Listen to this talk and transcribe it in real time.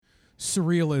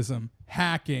surrealism,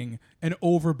 hacking, an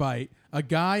overbite, a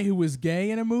guy who was gay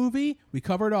in a movie. We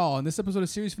cover it all in this episode of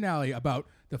Series Finale about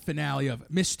the finale of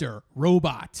Mr.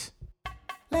 Robot.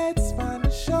 Let's find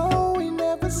a show we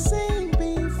never seen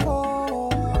before.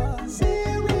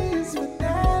 Series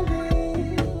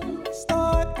finale.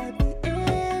 Start at the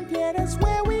end, yeah, that's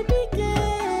where we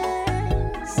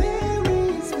begin.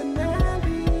 Series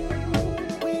finale.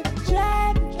 With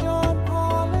Jack, John,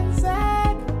 Paul, and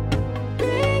Zach.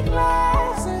 Big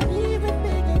laughs and even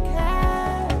bigger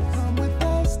cast. Come with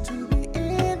us to the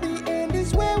end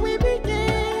is where we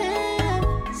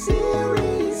begin.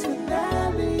 Series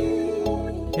finale.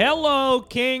 Hello,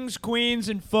 kings, queens,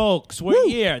 and folks. We're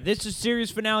here. This is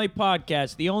Series Finale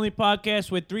Podcast, the only podcast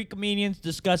where three comedians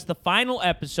discuss the final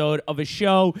episode of a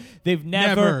show they've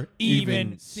never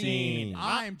even seen.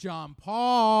 I'm John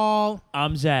Paul.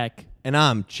 I'm Zach. And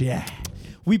I'm Jack.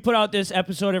 We put out this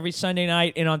episode every Sunday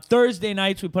night, and on Thursday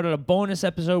nights, we put out a bonus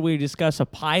episode where we discuss a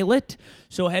pilot.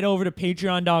 So head over to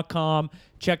patreon.com.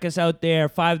 Check us out there.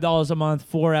 $5 a month,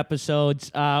 4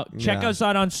 episodes. Check us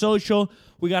out on social.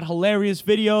 We got hilarious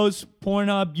videos,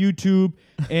 Pornhub, YouTube,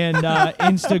 and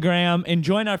Instagram. And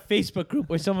join our Facebook group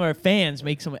where some of our fans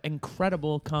make some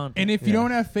incredible content. And if you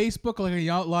don't have Facebook, like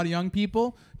a lot of young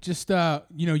people, just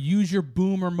use your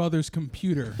boomer mother's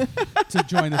computer to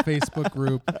join the Facebook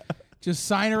group. Just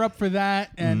sign her up for that,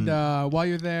 and while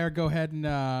you're there, go ahead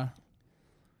and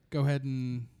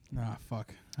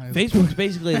fuck. Facebook's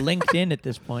basically LinkedIn at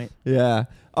this point. Yeah.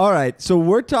 All right. So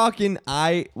we're talking.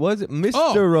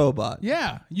 Mr. Robot?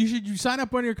 Yeah, you sign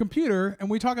up on your computer, and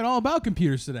we're talking all about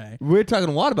computers today. We're talking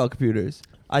a lot about computers.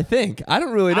 I think. I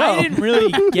don't really know. I didn't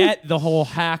really get the whole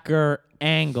hacker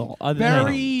angle.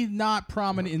 Very not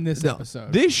prominent in this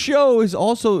episode. This show is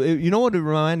also. You know what it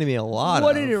reminded me a lot of?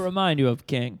 What did it remind you of,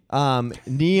 King?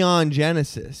 Neon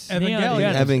Genesis.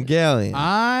 Evangelion.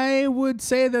 I would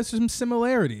say there's some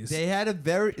similarities.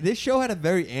 This show had a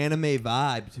very anime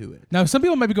vibe to it. Now, some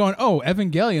people might be going, "Oh,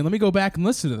 Evangelion. Let me go back and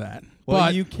listen to that." Well,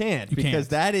 but you can't because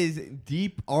that is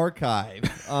deep archive.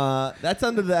 That's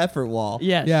under the effort wall.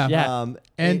 Yes. Yeah.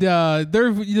 And a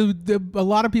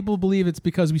lot of people believe it's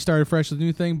because we started fresh with the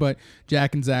new thing, but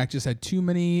Jack and Zach just had too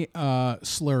many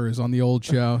slurs on the old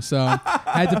show, so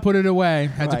had to put it away.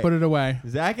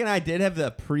 Zach and I did have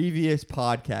the previous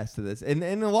podcast to this, and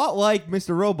a lot like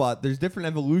Mr. Robot, there's different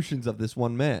evolutions of this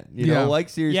one man. You know, like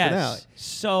Series Finale.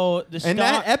 So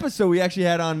that episode we actually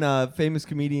had on famous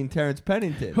comedian Terrence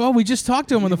Pennington. Oh, we just talked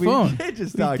to him on the phone. We did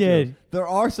just talk to him. There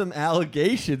are some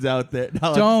allegations out there.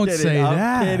 No, Don't say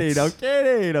that.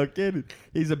 I'm kidding.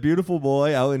 He's a beautiful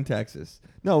boy out in Texas.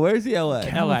 No, where's he? L.A.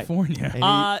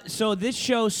 California. So this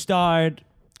show starred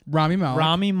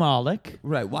Rami Malek.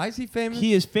 Right. Why is he famous?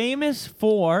 He is famous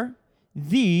for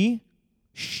the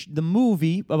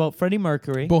movie about Freddie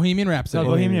Mercury. Bohemian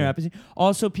Rhapsody.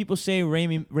 Also, people say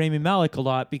Ramy Malek a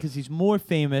lot because he's more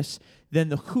famous than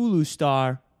the Hulu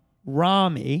star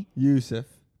Ramy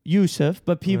Youssef,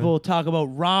 but people talk about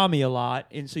Rami a lot,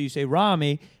 and so you say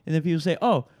Rami, and then people say,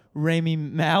 "Oh, Ramy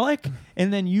Malek,"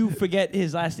 and then you forget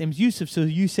his last name's Youssef, so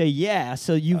you say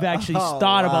so you've actually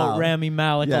thought about Ramy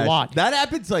Malek a lot. That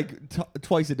happens like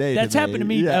twice a day. That's happened to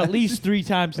me at least 3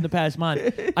 times in the past month.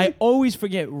 I always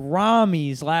forget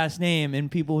Rami's last name, and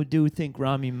people do think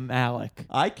Ramy Malek.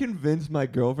 I convinced my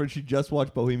girlfriend. She just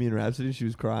watched Bohemian Rhapsody. She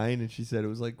was crying, and she said it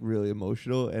was like really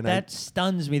emotional. And that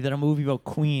stuns me that a movie about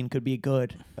Queen could be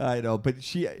good. I know, but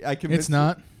I convinced. It's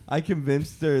not. I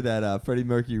convinced her that Freddie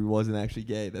Mercury wasn't actually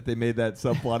gay, that they made that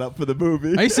subplot up for the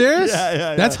movie. Are you serious?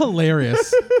 Yeah. That's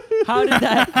hilarious. How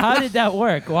did that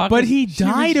work? But he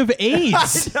died of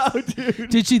AIDS. I know, dude.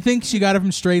 Did she think she got it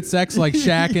from straight sex like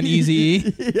Shaq and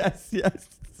Eazy-E? Yes.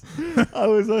 I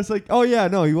was like, oh yeah,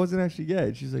 no, he wasn't actually gay.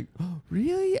 And she's like, oh,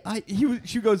 really?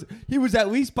 She goes, he was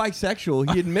at least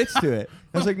bisexual. He admits to it.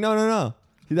 I was like, no.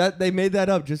 They made that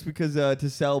up just because to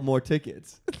sell more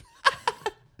tickets.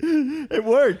 It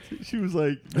worked. She was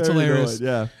like, that's hilarious.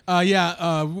 Yeah.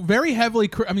 Very heavily,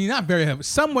 not very heavily,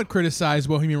 somewhat criticized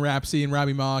Bohemian Rhapsody and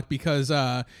Rami Malek because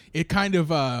it's kind of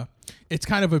a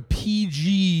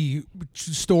PG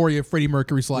story of Freddie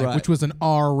Mercury's life, which was an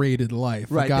R-rated life.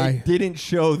 Right. They didn't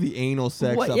show the anal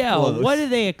sex up close. What are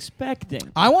they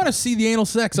expecting? I want to see the anal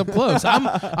sex up close.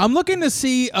 I'm looking to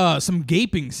see some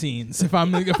gaping scenes.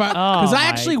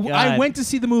 I went to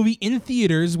see the movie in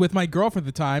theaters with my girlfriend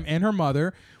at the time and her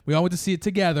mother. We all went to see it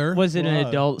together. Was it in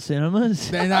adult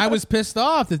cinemas? And I was pissed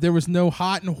off that there was no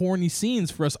hot and horny scenes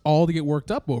for us all to get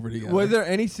worked up over together. Were there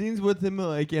any scenes with him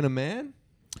like in a man?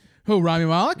 Who, Rami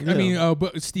Malek? Yeah. I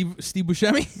mean, Steve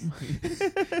Buscemi?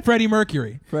 Freddie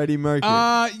Mercury. Freddie Mercury.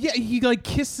 Yeah, he like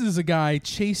kisses a guy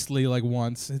chastely like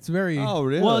once. It's very. Oh,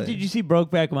 really? Well, did you see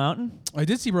Brokeback Mountain? I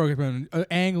did see Brokeback Mountain.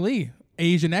 Ang Lee,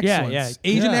 Asian excellence. yeah.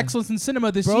 Asian Yeah. excellence in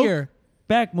cinema this year.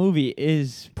 Brokeback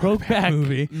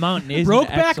movie. Mountain is Brokeback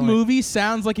excellent. movie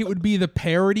sounds like it would be the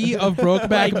parody of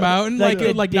Brokeback Mountain, like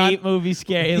it, a date movie,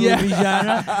 scary Yeah. movie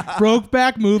genre.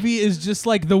 Brokeback movie is just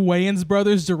like the Wayans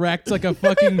brothers direct like a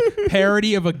fucking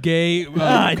parody of a gay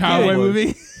cowboy dude.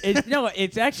 movie.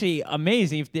 It's actually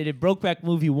amazing if they did Brokeback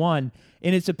Movie 1,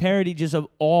 and it's a parody just of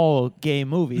all gay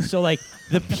movies. So like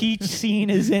the peach scene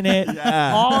is in it.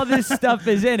 Yeah. All this stuff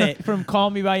is in it from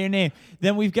Call Me By Your Name.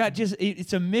 Then we've got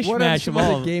it's a What else mishmash of was all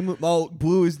the of them. game? Oh,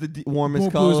 blue is the warmest Blue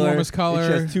color. is warmest color.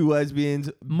 It has two lesbians.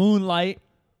 Moonlight.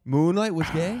 Moonlight was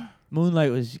gay.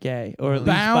 Moonlight was gay, or at least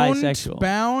Bound. bisexual.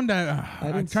 I'm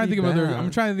didn't trying to see think of other. Bound.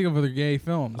 I'm trying to think of other gay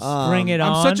films. Bring It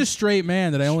On. I'm such a straight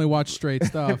man that I only watch straight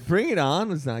stuff. Bring It On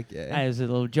was not gay. That was a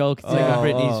little joke. It's like a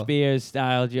Britney Spears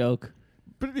style joke.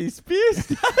 Britney Spears.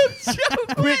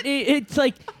 Britney, it's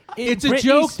like It's a Britney's-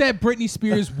 joke that Britney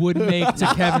Spears would make to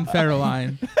Kevin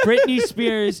Federline. Britney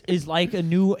Spears is like a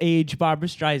new age Barbara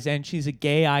Streisand. She's a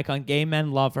gay icon. Gay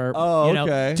men love her. Oh, you know?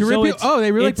 okay. Do So people- it's,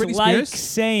 they really like it's Britney like Spears?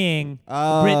 saying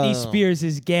Oh. Britney Spears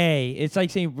is gay. It's like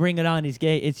saying Bring It On is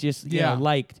gay. It's just Yeah.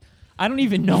 liked. I don't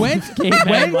even know When, if gay men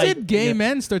when like, did gay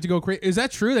men start to go crazy? Is that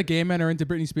true that gay men are into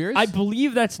Britney Spears? I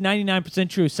believe that's 99%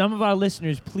 true. Some of our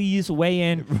listeners, please weigh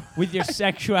in with your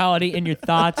sexuality and your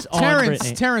thoughts on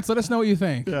Britney. Terrence, let us know what you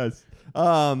think. Yes.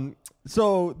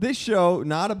 So this show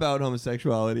not about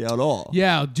homosexuality at all.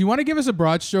 Yeah. Do you want to give us a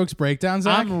broad strokes breakdown,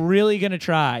 Zach? I'm really going to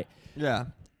try. Yeah.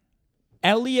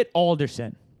 Elliot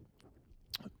Alderson.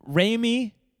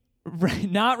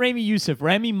 Not Ramy Youssef,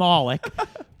 Rami Malek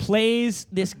plays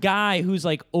this guy who's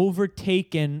like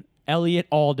overtaken Elliot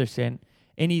Alderson,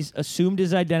 and he's assumed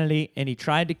his identity and he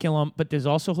tried to kill him, but there's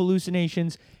also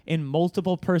hallucinations and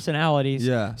multiple personalities.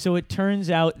 Yeah. So it turns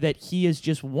out that he is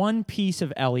just one piece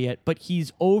of Elliot, but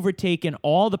he's overtaken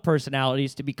all the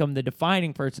personalities to become the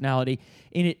defining personality,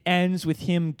 and it ends with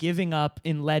him giving up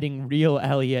and letting real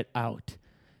Elliot out.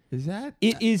 Is that?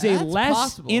 It is a that's less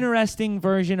possible. interesting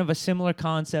version of a similar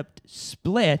concept,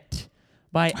 Split,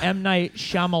 by M. Night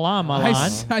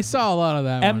Shyamalan. I saw a lot of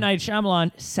that M. one. Night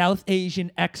Shyamalan, South Asian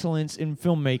Excellence in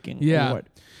Filmmaking Yeah. Award.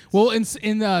 Well, in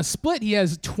Split, he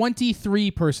has 23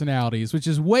 personalities, which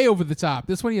is way over the top.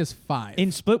 This one, he has 5.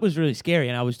 In Split was really scary,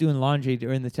 and I was doing laundry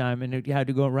during the time, and you had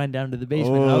to go run down to the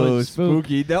basement. I Oh, was spooked.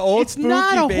 spooky. The old It's spooky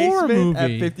not a horror basement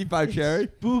movie. at 55 Cherry.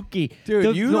 Spooky.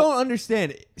 Dude, you don't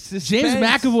understand. Suspense, James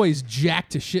McAvoy is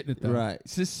jacked to shit in it, though. Right.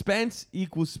 Suspense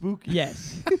equals spooky.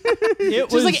 Yes. It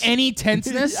Just like any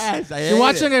tenseness. Yes, I You're hate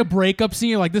watching it. a breakup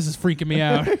scene, you're like, this is freaking me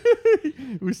out.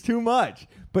 It was too much.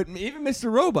 But even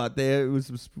Mr. Robot, there it was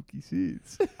some spooky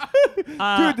scenes.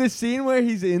 Dude, the scene where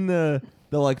he's in the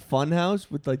like fun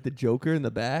house with like the Joker in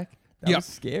the back, that Yep. was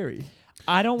scary.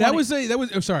 I don't that wanna,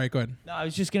 was. Oh, sorry. Go ahead. No, I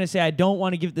was just going to say, I don't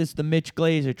want to give this the Mitch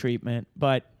Glazer treatment,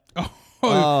 but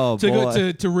Oh,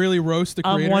 boy. to really roast the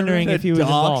creator. I'm wondering if he was Dogs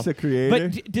involved. the creator.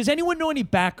 But does anyone know any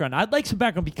background? I'd like some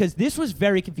background because this was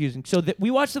very confusing. So we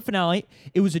watched the finale.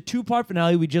 It was a 2-part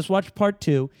finale. We just watched part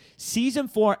 2. Season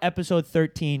 4, episode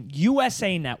 13,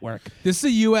 USA Network. This is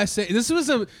a USA. This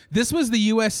was the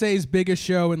USA's biggest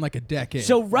show in like a decade.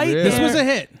 So right Really? there. This was a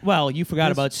hit. Well, you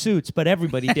forgot about Suits, but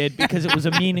everybody did because it was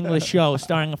a meaningless show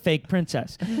starring a fake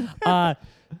princess.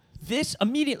 This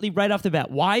immediately right off the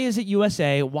bat. Why is it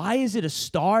USA? Why is it a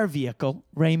star vehicle?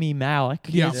 Rami Malek.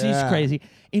 Yeah. He's Yeah. crazy.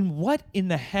 And what in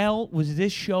the hell was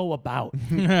this show about?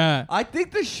 I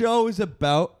think the show is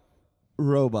about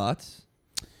robots.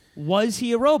 Was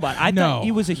he a robot? I No. thought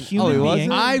he was a human he being.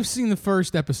 wasn't? I've seen the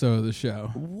first episode of the show.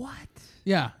 What?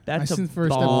 Yeah, That's I've seen a the first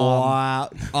bomb. episode. Wow.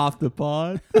 Off the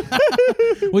pod.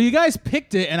 Well, you guys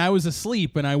picked it, and I was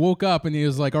asleep, and I woke up, and it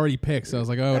was like already picked. So I was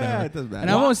like, oh, whatever. it doesn't matter.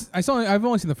 And I've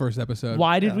only seen the first episode.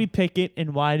 Why did Yeah. we pick it,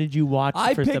 and why did you watch I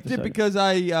the first picked episode? it because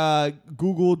I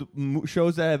Googled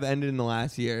shows that have ended in the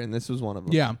last year, and this was one of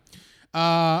them. Yeah.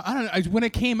 I don't know. When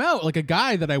it came out, like a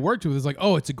guy that I worked with was like,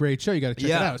 "Oh, it's a great show. You got to check it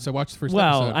Yeah. out." So I watched the first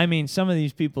well, episode. I mean, some of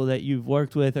these people that you've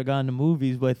worked with or gone to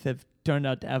movies with have turned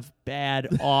out to have bad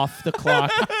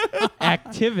off-the-clock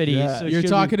activities. Yeah. So You're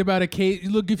should talking about a case.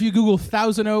 Look, if you Google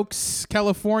Thousand Oaks,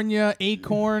 California,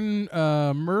 Acorn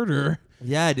murder,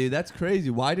 Yeah, dude, that's crazy.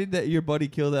 Why did your buddy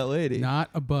kill that lady? not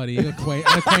a buddy, an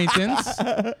acquaintance.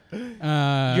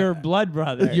 your blood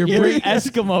brother, Your your bring-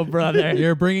 Eskimo brother.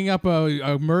 You're bringing up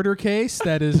a murder case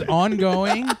that is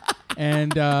ongoing,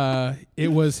 and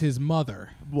it was his mother.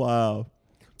 Wow.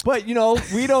 But,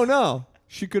 we don't know.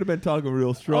 She could have been talking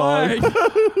real strong.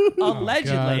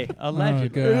 Allegedly. God.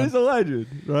 Allegedly. Oh, It God. is a legend,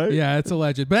 right? Yeah, it's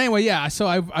alleged. But anyway, yeah. So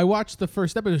I watched the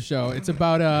first episode of the show. It's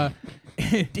about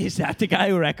Is that the guy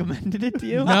who recommended it to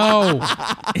you? no,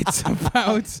 it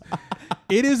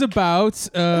is about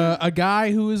a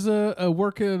guy who is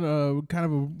working a kind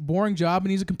of a boring job,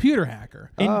 and he's a computer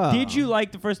hacker. And did you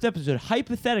like the first episode?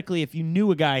 Hypothetically, if you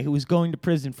knew a guy who was going to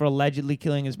prison for allegedly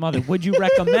killing his mother, would you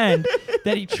recommend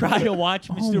that he try to watch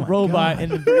Mr. my Robot God. in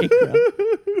the break room?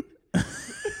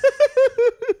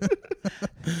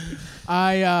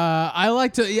 I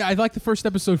liked the first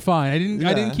episode fine. I didn't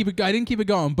Yeah. keep it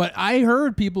going, but I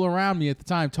heard people around me at the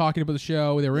time talking about the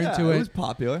show. They were into It it. was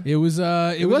popular. It was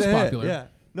a hit, popular. Yeah.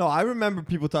 No, I remember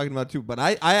people talking about it too, but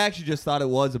I actually just thought it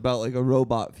was about like a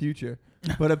robot future.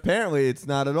 But apparently it's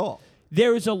not at all.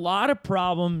 There is a lot of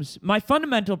problems. My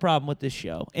fundamental problem with this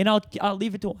show, and I'll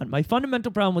leave it to one. My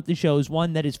fundamental problem with the show is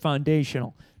one that is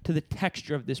foundational to the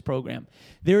texture of this program.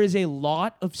 There is a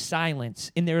lot of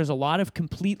silence, and there is a lot of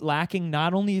complete lacking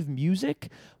not only of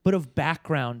music, but of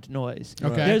background noise.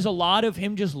 Okay. There's a lot of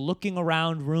him just looking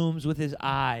around rooms with his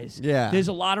eyes. Yeah. There's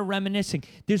a lot of reminiscing.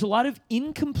 There's a lot of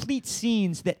incomplete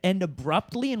scenes that end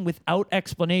abruptly and without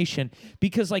explanation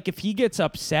because, like, if he gets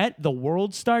upset, the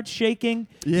world starts shaking.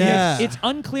 Yeah. It's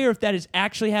unclear if that is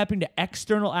actually happening to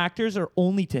external actors or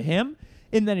only to him,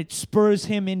 and then it spurs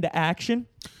him into action.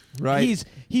 Right.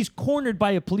 He's cornered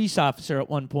by a police officer at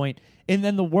one point, and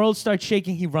then the world starts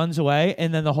shaking. He runs away,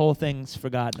 and then the whole thing's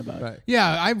forgotten about. Right.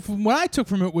 Yeah, what I took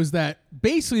from it was that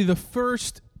basically the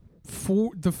first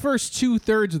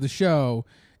 2/3 of the show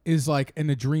is like in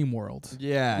a dream world.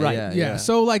 Yeah, Right. Yeah.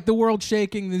 So like the world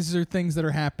shaking, these are things that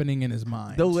are happening in his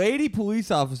mind. The lady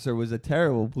police officer was a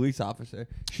terrible police officer.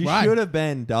 She Right. should have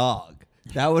been Dog.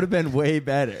 That would have been way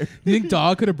better. You think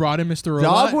Dog could have brought in Mr. Robot?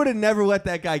 Dog would have never let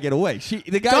that guy get away.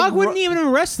 The guy Dog wouldn't even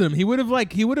arrest him. He would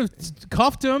have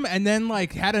cuffed him and then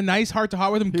like had a nice heart to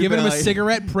heart with him, given him a been like-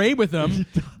 cigarette, prayed with him,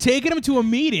 taken him to a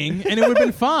meeting, and it would have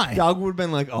been fine. Dog would have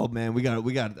been like, "Oh man, we got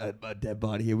a dead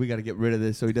body here. We got to get rid of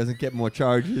this so he doesn't get more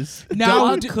charges."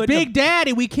 Now, Dog couldn't Big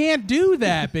Daddy, we can't do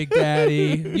that, Big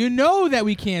Daddy. You know that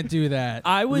we can't do that.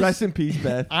 Rest in peace,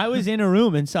 Beth. I was in a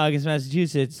room in Saugus,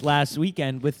 Massachusetts last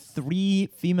weekend with 3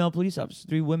 female police officers,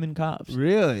 3 women cops.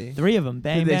 Really? 3 of them.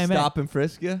 Bang, Did they bang, bang. stop and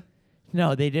frisk you?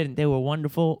 No, they didn't. They were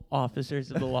wonderful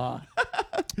officers of the law.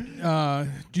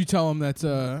 Do you tell them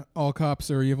that all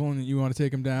cops are evil and that you want to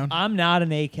take them down? I'm not an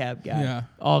ACAB guy. Yeah.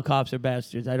 All cops are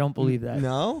bastards. I don't believe that.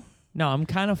 No. No, I'm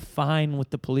kind of fine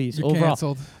with the police. You're overall,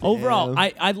 canceled. Overall,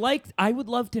 Damn. I would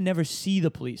love to never see the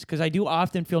police because I do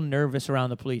often feel nervous around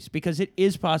the police because it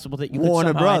is possible that you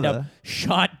Warner could somehow end Brother. up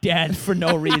shot dead for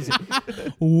no reason.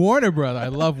 Warner Brother. I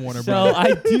love Warner So Brother.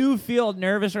 I do feel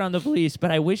nervous around the police,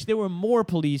 but I wish there were more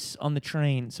police on the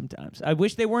train sometimes. I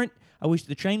wish they weren't. I wish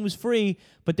the train was free,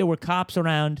 but there were cops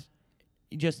around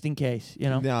just in case, you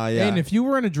know? No, yeah. And if you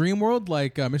were in a dream world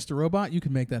like Mr. Robot, you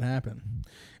could make that happen.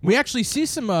 We actually see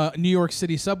some New York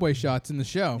City subway shots in the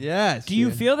show. yes. Do you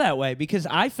dude. feel that way? Because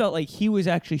I felt like he was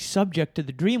actually subject to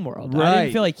the dream world. I Right.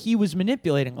 didn't feel like he was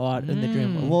manipulating a lot in the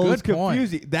dream world. Well, it was Good point.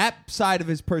 confusing. That side of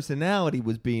his personality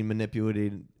was being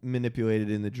manipulated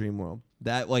in the dream world.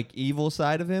 That like evil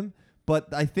side of him.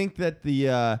 But I think that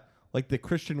the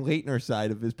Christian Leitner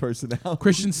side of his personality.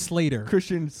 Christian Slater.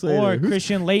 Christian Slater. Or Who's-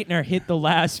 Christian Leitner hit the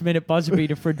last-minute buzzer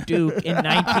beater for Duke in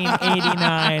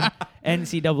 1989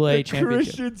 NCAA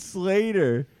championship. Christian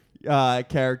Slater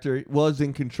character was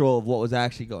in control of what was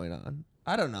actually going on.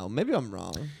 I don't know. Maybe I'm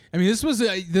wrong. I mean, this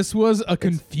was a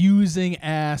confusing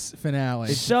ass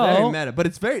finale. It's So- very meta, but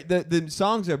it's very the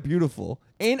songs are beautiful,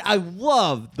 and I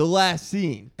love the last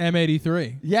scene.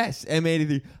 M83. Yes,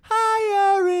 M83.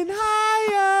 Higher and higher.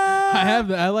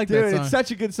 I like Dude, that song. it's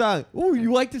such a good song. Ooh,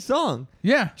 you like the song?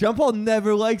 Yeah. Jump Hall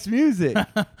never likes music,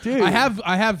 dude. I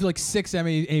have like 6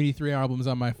 M83 albums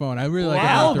on my phone. I really like M83.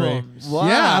 Albums? Wow.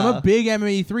 Yeah, I'm a big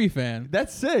M83 fan.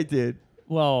 That's sick, dude.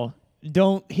 Well,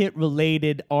 don't hit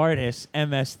related artists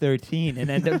MS-13 and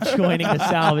end up joining the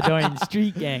Salvadorian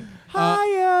street gang.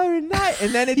 Higher and higher,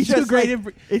 and then it's You do just great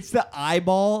like, it's the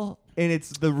eyeball and it's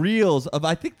the reels of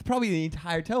I think probably the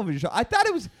entire television show. I thought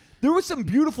there was some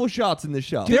beautiful shots in the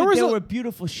show. Dude, There there was were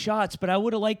beautiful shots, but I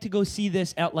would have liked to go see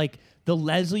this at like the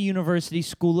Leslie University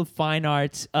School of Fine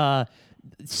Arts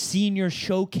senior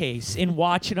showcase and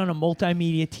watch it on a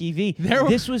multimedia TV.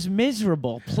 This was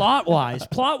miserable.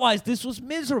 Plot-wise, this was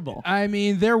miserable. I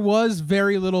mean, there was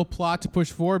very little plot to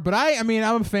push forward, but I'm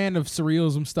a fan of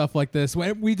surrealism stuff like this.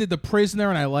 When we did The Prisoner,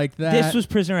 and I liked that. This was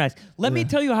Prisoner Eyes. Let me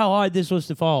tell you how hard this was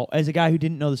to follow as a guy who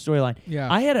didn't know the storyline.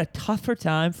 Yeah. I had a tougher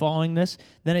time following this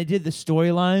than I did the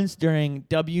storylines during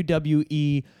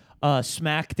WWE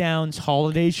SmackDown's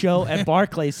holiday show at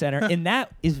Barclays Center, and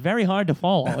that is very hard to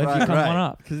follow if you come one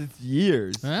up. Because it's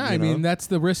years. I mean, that's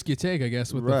the risk you take, I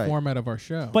guess, with the format of our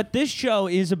show. But this show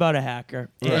is about a hacker,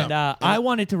 and I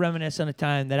wanted to reminisce on a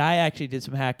time that I actually did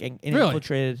some hacking and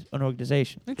infiltrated an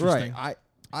organization. Interesting. Right.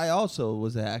 I also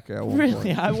was a hacker at one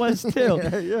Really, point. I was too.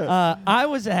 Yeah. I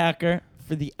was a hacker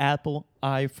for the Apple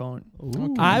iPhone.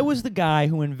 I was the guy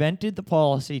who invented the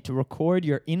policy to record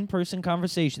your in-person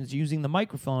conversations using the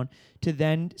microphone to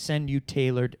then send you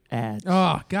tailored ads.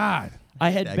 Oh, God.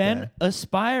 I had That been guy.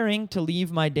 aspiring to leave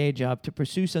my day job to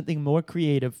pursue something more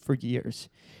creative for years,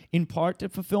 in part to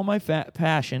fulfill my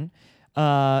passion,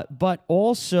 but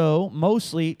also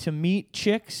mostly to meet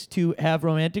chicks, to have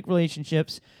romantic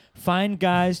relationships, find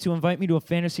guys to invite me to a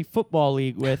fantasy football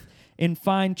league with, and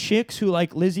find chicks who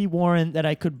like Lizzie Warren that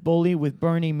I could bully with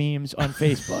Bernie memes on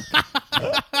Facebook.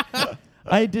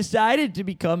 I decided to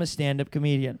become a stand-up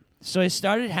comedian. So I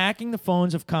started hacking the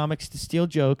phones of comics to steal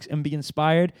jokes and be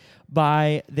inspired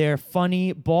by their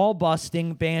funny,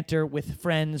 ball-busting banter with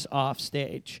friends off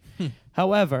stage.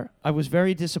 However, I was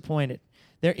very disappointed.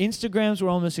 Their Instagrams were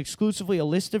almost exclusively a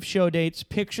list of show dates,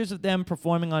 pictures of them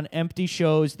performing on empty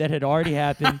shows that had already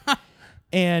happened,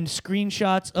 and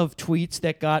screenshots of tweets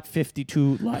that got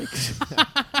 52 likes.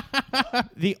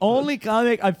 The only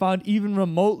comic I found even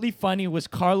remotely funny was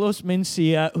Carlos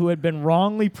Mencia, who had been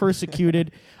wrongly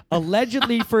persecuted,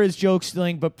 allegedly for his joke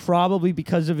stealing, but probably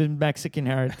because of his Mexican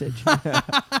heritage.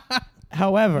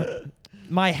 However,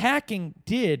 my hacking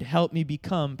did help me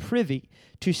become privy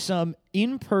to some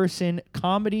in-person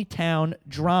comedy town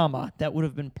drama that would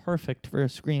have been perfect for a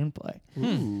screenplay.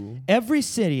 Every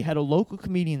city had a local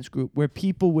comedians group where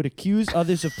people would accuse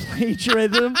others of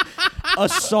plagiarism,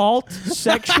 assault,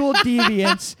 sexual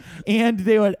deviance, and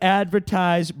they would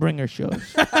advertise bringer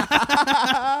shows.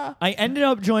 I ended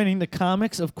up joining the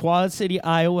Comics of Quad City,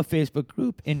 Iowa Facebook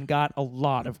group and got a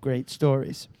lot of great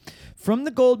stories. From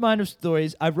the goldmine of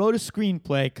stories, I wrote a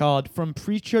screenplay called From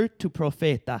Preacher to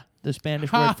Profeta, the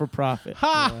Spanish word for prophet.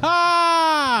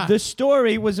 The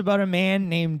story was about a man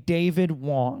named David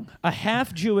Wong, a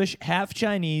half-Jewish,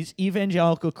 half-Chinese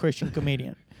evangelical Christian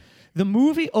comedian. The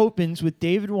movie opens with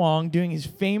David Wong doing his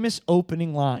famous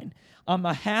opening line. I'm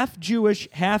a half-Jewish,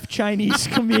 half-Chinese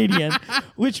comedian,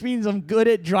 which means I'm good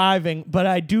at driving, but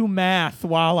I do math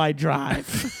while I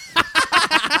drive.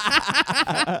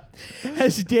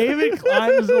 As David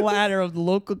climbs the ladder of the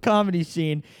local comedy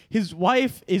scene, his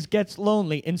wife gets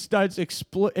lonely and starts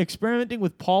experimenting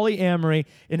with polyamory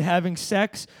and having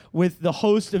sex with the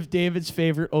host of David's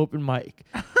favorite open mic.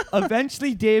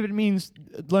 Eventually, David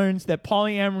learns that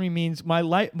polyamory means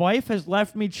my wife has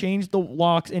left me, changed the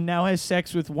locks, and now has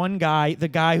sex with one guy, the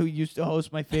guy who used to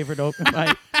host my favorite open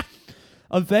mic.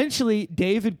 Eventually,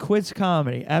 David quits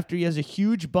comedy after he has a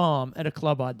huge bomb at a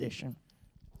club audition.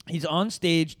 He's on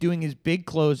stage doing his big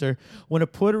closer when a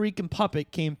Puerto Rican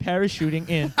puppet came parachuting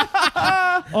in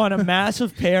on a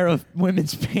massive pair of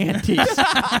women's panties.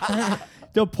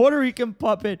 The Puerto Rican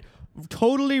puppet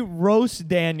totally roasts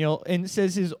Daniel and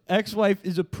says his ex-wife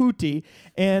is a pootie,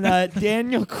 and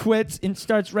Daniel quits and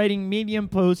starts writing Medium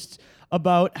posts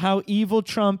about how evil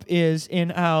Trump is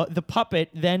and how the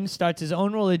puppet then starts his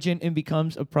own religion and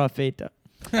becomes a profeta.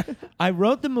 I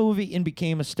wrote the movie and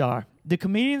became a star. The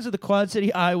comedians of the Quad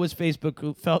City, Iowa's Facebook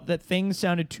group felt that things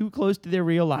sounded too close to their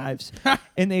real lives,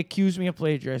 and they accused me of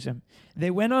plagiarism. They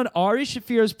went on Ari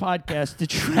Shaffir's podcast to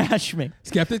trash me.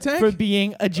 Skeptic Tank? For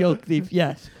being a joke thief,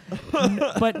 yes.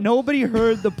 But nobody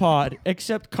heard the pod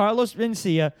except Carlos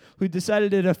Mencia, who decided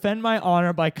to defend my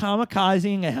honor by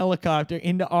kamikazing a helicopter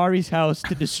into Ari's house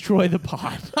to destroy the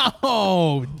pod.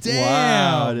 Oh, damn.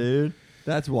 Wow, dude.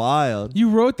 That's wild.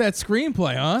 You wrote that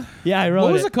screenplay, huh? Yeah, I wrote it.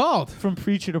 What was it called? From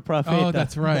Preacher to Profeta. Oh,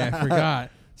 that's right. I forgot.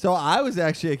 So I was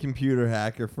actually a computer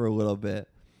hacker for a little bit.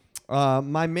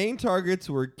 My main targets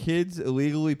were kids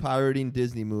illegally pirating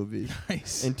Disney movies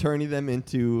Nice. and turning them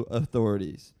into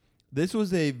authorities. This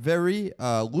was a very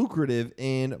lucrative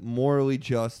and morally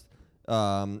just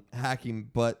hacking,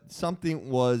 but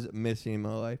something was missing in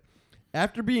my life.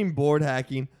 After being bored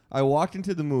hacking, I walked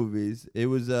into the movies. It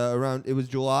was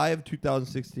July of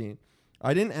 2016.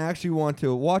 I didn't actually want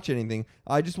to watch anything.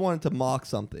 I just wanted to mock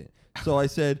something. So I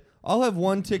said, I'll have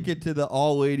one ticket to the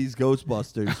all-ladies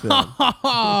Ghostbusters film.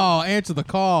 Oh, answer the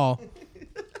call.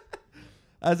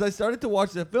 As I started to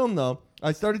watch the film, though,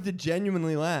 I started to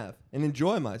genuinely laugh and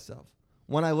enjoy myself.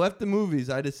 When I left the movies,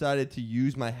 I decided to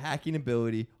use my hacking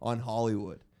ability on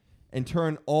Hollywood and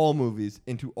turn all movies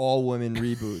into all-women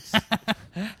reboots.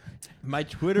 My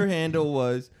Twitter handle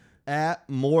was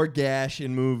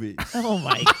 @moregashinmovies. Oh,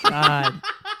 my God.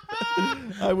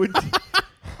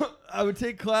 I I would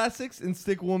take classics and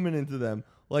stick woman into them.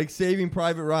 Like Saving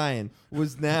Private Ryan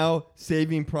was now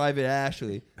Saving Private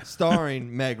Ashley,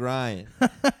 starring Meg Ryan.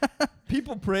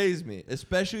 People praise me,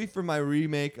 especially for my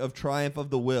remake of Triumph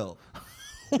of the Will.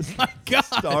 Oh my God.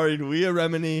 Starring Leah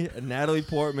Remini, Natalie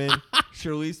Portman,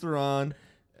 Charlize Theron,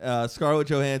 Scarlett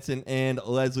Johansson, and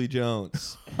Leslie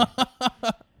Jones.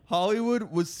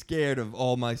 Hollywood was scared of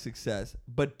all my success,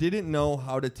 but didn't know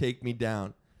how to take me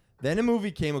down. Then a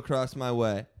movie came across my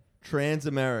way,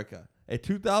 Trans-America, a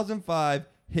 2005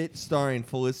 hit starring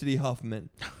Felicity Huffman.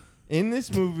 In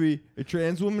this movie, a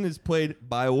trans woman is played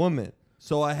by a woman.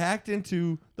 So I hacked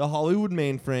into the Hollywood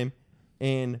mainframe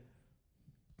and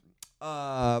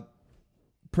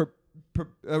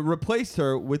replaced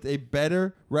her with a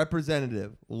better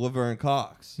representative, Laverne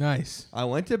Cox. Nice. I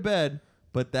went to bed,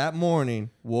 but that morning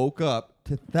woke up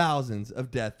to thousands of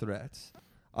death threats.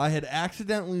 I had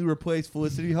accidentally replaced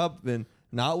Felicity Huffman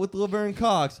not with Laverne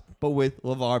Cox, but with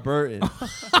LeVar Burton.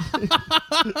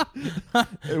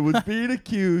 It was being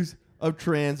accused of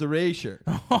trans erasure.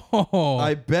 Oh.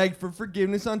 I begged for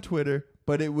forgiveness on Twitter,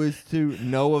 but it was to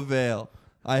no avail.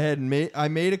 I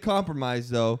made a compromise,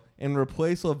 though, and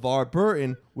replaced LeVar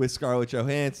Burton with Scarlett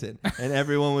Johansson, and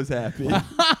everyone was happy.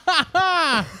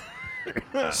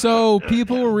 So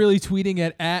people were really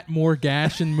tweeting at more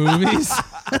gash in movies,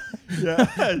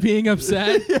 Yeah. being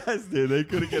upset. Yes, dude, they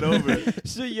couldn't get over it.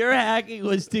 So your hacking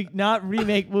was to not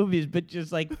remake movies, but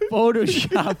just like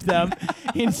Photoshop them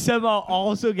and somehow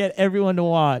also get everyone to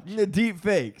watch. The deep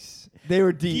fakes. They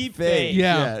were deep fakes.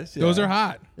 Yeah, Yes, those yeah. are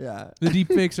hot. Yeah. The deep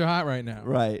fakes are hot right now.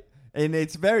 Right. And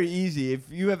it's very easy.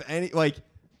 If you have any, like,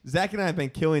 Zach and I have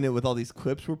been killing it with all these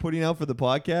clips we're putting out for the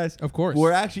podcast. Of course.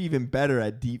 We're actually even better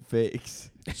at deep fakes.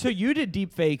 So you did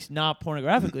deep fakes not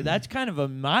pornographically. That's kind of a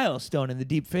milestone in the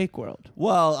deep fake world.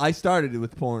 Well, I started it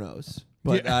with pornos,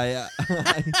 but I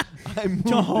moved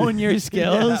To hone your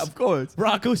skills. Yeah, of course.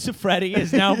 Rocco Siffredi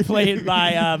is now played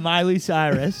by Miley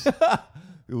Cyrus.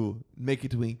 Ooh, make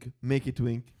it wink. Make it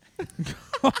wink.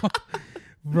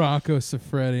 Rocco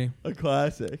Siffredi. A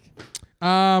classic.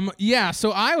 Yeah,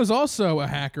 so I was also a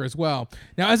hacker as well.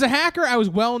 Now, as a hacker, I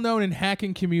was well known in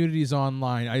hacking communities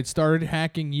online. I had started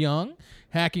hacking young,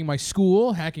 hacking my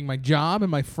school, hacking my job,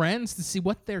 and my friends to see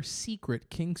what their secret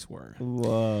kinks were.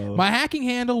 Whoa. My hacking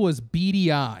handle was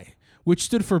BDI, which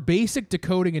stood for Basic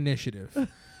Decoding Initiative.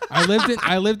 I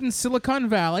lived in Silicon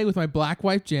Valley with my black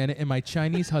wife Janet and my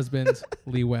Chinese husband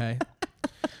Li-Wei.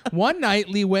 One night,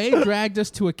 Li-Wei dragged us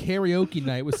to a karaoke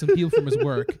night with some people from his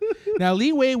work. Now,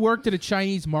 Li-Wei worked at a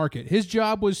Chinese market. His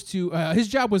job was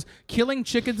killing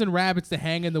chickens and rabbits to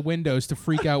hang in the windows to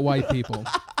freak out white people.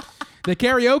 The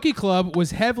karaoke club was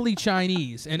heavily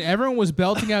Chinese, and everyone was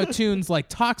belting out tunes like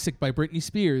Toxic by Brittany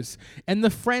Spears and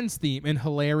the Friends theme in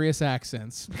hilarious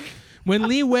accents. When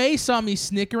Li-Wei saw me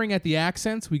snickering at the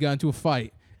accents, we got into a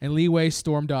fight, and Li-Wei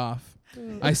stormed off.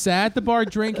 I sat at the bar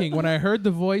drinking when I heard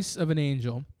the voice of an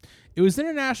angel. It was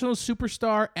international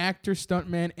superstar, actor,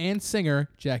 stuntman, and singer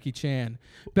Jackie Chan,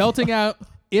 belting out,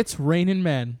 "It's Raining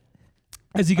Men."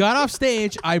 As he got off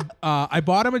stage, I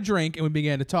bought him a drink, and we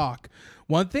began to talk.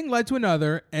 One thing led to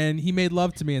another, and he made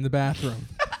love to me in the bathroom.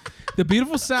 The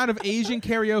beautiful sound of Asian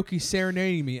karaoke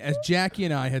serenading me as Jackie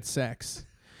and I had sex.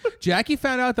 Jackie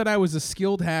found out that I was a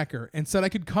skilled hacker and said I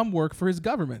could come work for his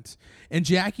government. And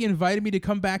Jackie invited me to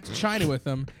come back to China with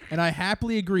him, and I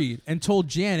happily agreed and told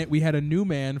Janet we had a new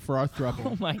man for our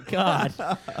throuple. Oh my God.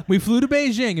 We flew to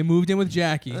Beijing and moved in with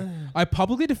Jackie. I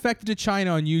publicly defected to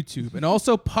China on YouTube and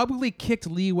also publicly kicked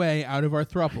Li-Wei out of our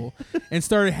throuple and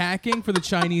started hacking for the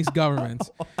Chinese government.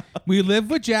 We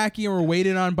lived with Jackie and were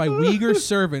waited on by Uyghur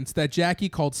servants that Jackie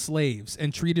called slaves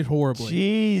and treated horribly.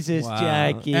 Jesus, Wow.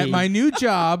 Jackie. At my new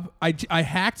job, I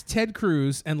hacked Ted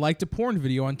Cruz and liked a porn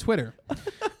video on Twitter.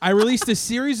 I released a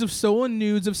series of stolen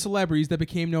nudes of celebrities that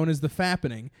became known as the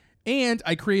Fappening, and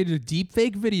I created a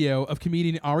deepfake video of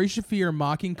comedian Ari Shaffir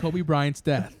mocking Kobe Bryant's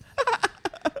death.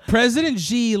 President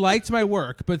Xi liked my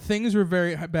work, but things were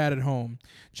very bad at home.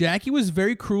 Jackie was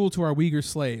very cruel to our Uyghur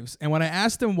slaves, and when I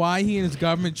asked him why he and his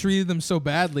government treated them so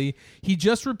badly, he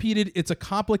just repeated, "It's a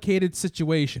complicated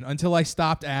situation," until I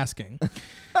stopped asking.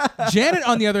 Janet,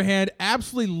 on the other hand,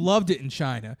 absolutely loved it in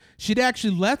China. She'd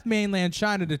actually left mainland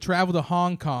China to travel to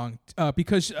Hong Kong to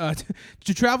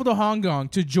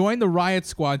join the riot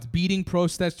squads beating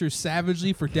protesters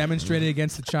savagely for demonstrating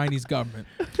against the Chinese government.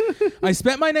 I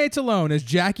spent my nights alone as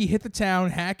Jackie hit the town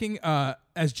hacking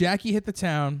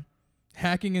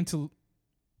into.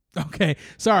 Okay,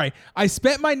 sorry. I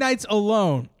spent my nights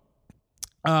alone,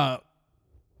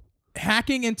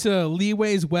 hacking into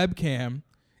Li-Wei's webcam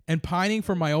and pining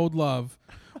for my old love.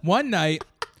 One night,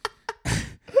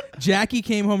 Jackie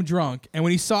came home drunk, and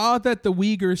when he saw that the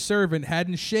Uyghur servant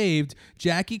hadn't shaved,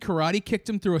 Jackie karate kicked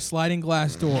him through a sliding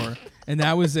glass door, and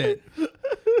that was it.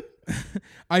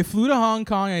 I flew to Hong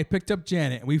Kong, and I picked up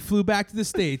Janet, and we flew back to the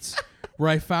States, where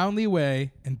I found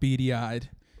Li-Wei and beady-eyed.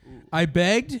 I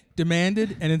begged,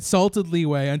 demanded, and insulted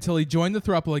Li-Wei until he joined the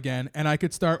throuple again, and I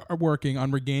could start working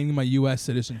on regaining my U.S.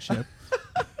 citizenship.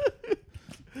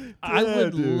 I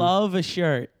would love a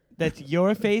shirt that's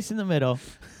your face in the middle,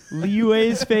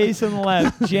 Li-Wei's face on the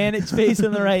left, Janet's face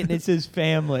on the right, and it says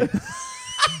family.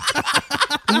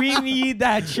 We need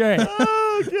that shirt.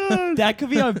 Oh, God. That could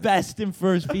be our best and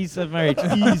first piece of merch.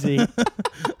 Easy.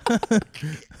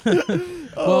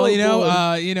 Well,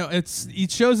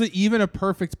 it shows that even a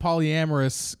perfect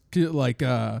polyamorous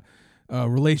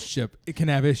relationship, it can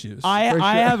have issues. I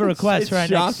have a request It's for our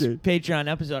shocking. next Patreon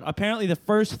episode. Apparently, the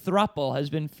first throuple has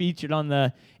been featured on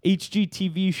the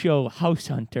HGTV show House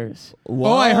Hunters. Oh,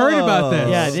 I heard about this.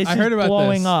 Yeah, this I heard is about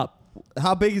blowing this. up.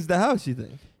 How big is the house, you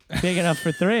think? Big enough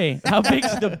for 3. How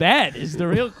big's the bed is the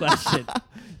real question.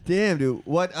 Damn, dude.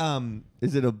 What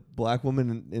is it? A black woman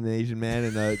and an Asian man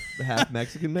and a half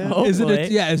Mexican man? Oh, Is boy.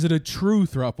 it a true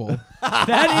throuple?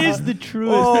 That is the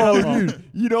truest Oh, throuple. dude.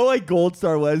 You know, like Gold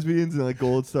Star lesbians and like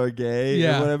Gold Star gay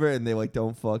Yeah. or whatever, and they like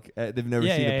don't fuck. They've never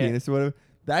Yeah, seen yeah, a yeah. penis or whatever.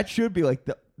 That should be like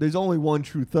there's only one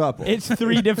true throuple. It's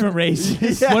 3 different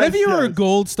races. Yes, What if you were a yes.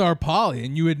 Gold Star poly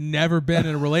and you had never been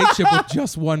in a relationship with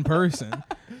just one person?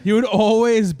 You had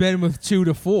always been with 2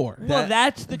 to 4. Well,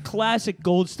 that's the classic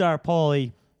Gold Star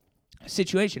Poly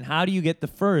situation. How do you get the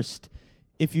first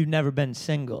if you've never been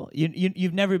single?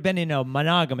 You've never been in a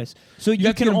monogamous. So you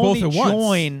have to can get 'em both only at once.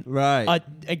 join Right. a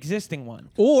existing one.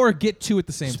 Or get 2 at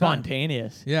the same time.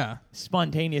 Spontaneous. Yeah.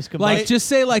 Spontaneous combined. Like, just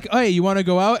say, like, hey, you want to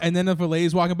go out? And then if a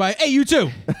lady's walking by, hey, you too.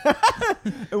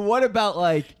 And what about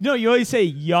like? No, you always say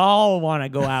y'all want to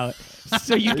go out.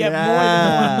 So you get more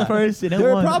Yeah. than one person at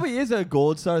There once. probably is a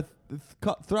Gold Star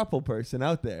throuple person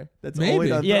out there. That's Maybe. only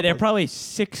done Yeah, they're throuples. probably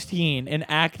 16 and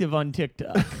active on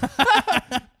TikTok.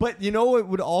 But you know what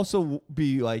would also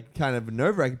be like kind of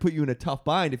nerve wracking, put you in a tough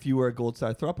bind if you were a Gold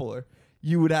Star throupler.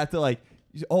 You would have to like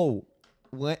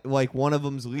one of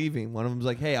them's leaving. One of them's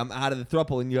like, hey, I'm out of the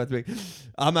throuple, and you have to be,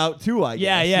 I'm out too, I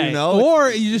Yeah, guess. yeah. You know? Or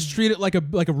you just treat it like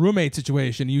a roommate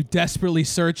situation. You desperately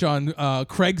search on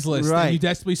Craigslist. Right. And you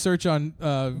desperately search on...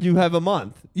 You have a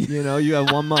month. You know, you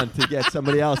have 1 month to get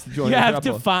somebody else to join You the have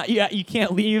to throuple. find. You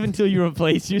can't leave until you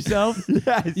replace yourself.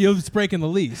 Yes. You're just breaking the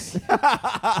lease.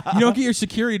 You don't get your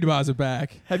security deposit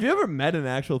back. Have you ever met an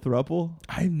actual throuple?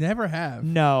 I never have.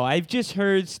 No, I've just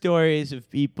heard stories of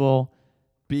people,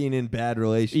 Being in bad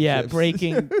relationships.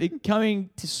 yeah, coming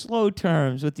to slow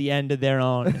terms with the end of their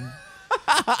own.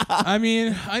 I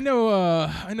mean, I know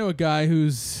a guy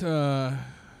who's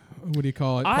what do you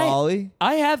call it? Polly?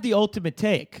 I have the ultimate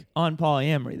take on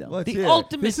polyamory, though. Let's the hear it.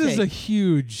 ultimate This take. is a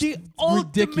huge, the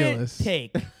ultimate ridiculous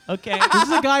take. Okay. This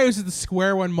is a guy who was at the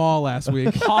Square One Mall last week.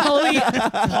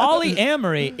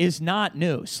 Polyamory is not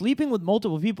new. Sleeping with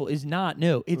multiple people is not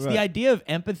new. It's Right. the idea of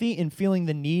empathy and feeling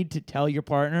the need to tell your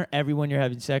partner everyone you're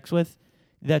having sex with.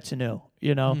 That's new.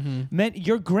 You know,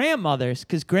 your grandmothers,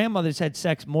 because grandmothers had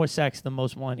more sex than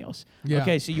most millennials. Yeah.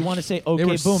 Okay, so you want to say, They okay,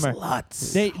 were boomer.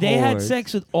 sluts. They had Whores.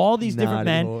 sex with all these different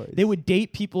Naughty men. whores. They would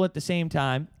date people at the same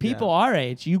time. People Yeah. our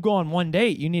age, you go on one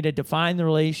date, you need to define the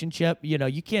relationship. You know,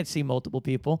 you can't see multiple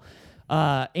people.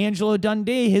 Angelo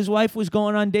Dundee, his wife was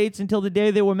going on dates until the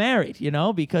day they were married, you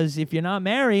know, because if you're not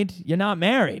married, you're not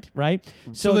married, right?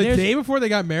 So the there's- day before they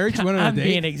got married, she went on a I'm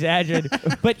being date. exaggerated.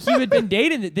 But he had been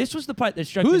dating. This was the part that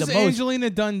struck me Who's the most. Angelina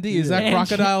Dundee? Is that Ange-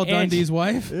 Crocodile Ange- Dundee's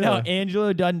wife? No, Yeah.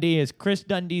 Angelo Dundee is Chris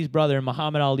Dundee's brother and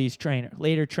Muhammad Ali's trainer,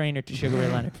 later trainer to Sugar Ray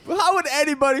Leonard. How would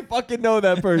anybody fucking know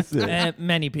that person?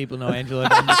 Many people know Angelo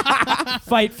Dundee.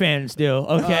 Fight fans do,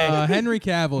 okay? Henry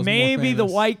Cavill's Maybe more the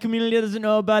famous. white community doesn't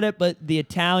know about it, but the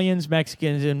Italians,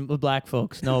 Mexicans, and black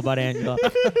folks know about Angelo.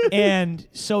 And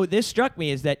so this struck me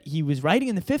is that he was writing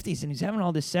in the 50s and he's having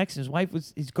all this sex, and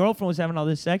his girlfriend was having all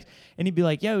this sex, and he'd be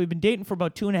like, yeah, we've been dating for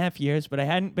about 2.5 years, but I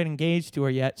hadn't been engaged to her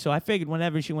yet. So I figured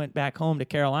whenever she went back home to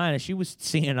Carolina, she was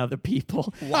seeing other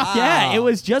people. Wow. Yeah, it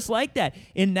was just like that.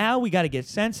 And now we got to get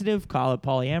sensitive, call it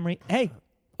polyamory. Hey,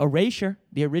 Erasure,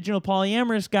 the original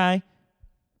polyamorous guy,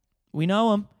 we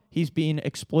know him. He's being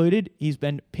exploited. He's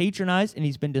been patronized, and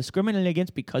he's been discriminated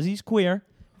against because he's queer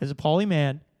as a poly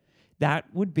man. That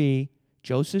would be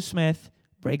Joseph Smith,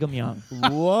 Brigham Young,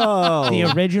 Whoa. the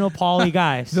original poly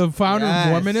guys, The founder Yes.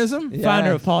 of Mormonism? Yeah.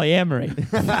 founder of polyamory.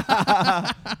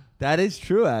 That is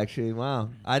true, actually. Wow.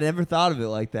 I never thought of it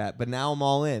like that, but now I'm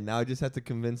all in. Now I just have to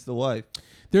convince the wife.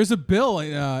 There's a bill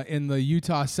in the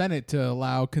Utah Senate to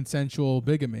allow consensual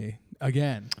bigamy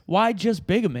again. Why just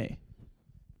bigamy?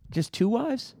 Just 2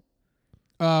 wives?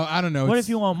 I don't know. What if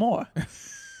you want more?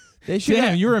 They should.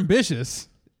 Damn, you're ambitious.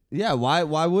 Yeah. Why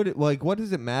would it? Like, what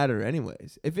does it matter,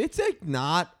 anyways? If it's like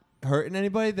not hurting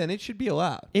anybody, then it should be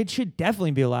allowed. It should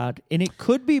definitely be allowed, and it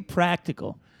could be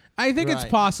practical. I think it's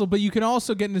Right. possible, but you can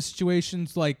also get into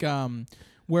situations like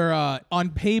where on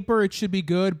paper it should be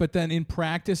good, but then in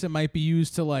practice it might be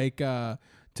used to like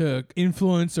to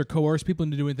influence or coerce people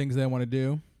into doing things they want to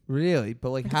do. Really?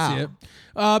 But like, See how?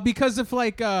 it. Because if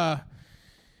like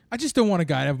I just don't want a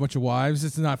guy to have a bunch of wives.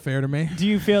 It's not fair to me. Do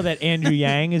you feel that Andrew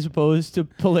Yang is opposed to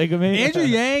polygamy? Andrew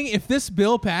Yang, if this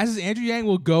bill passes, Andrew Yang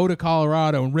will go to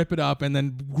Colorado and rip it up and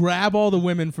then grab all the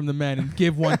women from the men and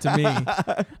give one to me.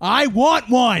 I want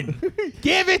one.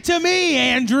 Give it to me,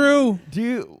 Andrew. Do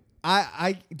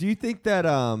you think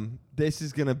that this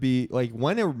is gonna be like,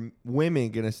 when are women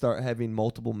gonna start having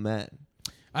multiple men?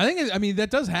 I mean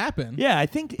that does happen. Yeah, I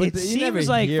think But it you never seems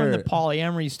like hear from the it.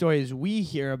 polyamory stories we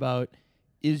hear about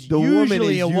is The woman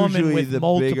usually is a woman usually with the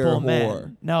bigger multiple men.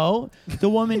 whore. No, the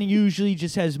woman usually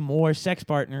just has more sex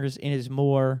partners and is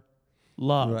more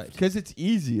loved. Right. Because it's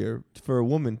easier for a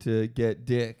woman to get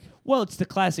dick. Well, it's the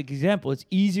classic example. It's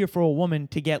easier for a woman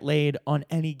to get laid on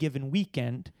any given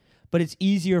weekend, but it's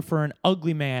easier for an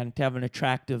ugly man to have an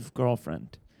attractive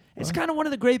girlfriend. It's kind of one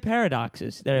of the great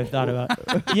paradoxes that I've thought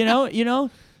about. You know?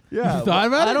 Yeah. You thought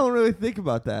about I it? don't really think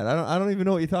about that. I don't even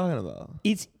know what you're talking about.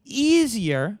 It's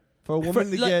easier For a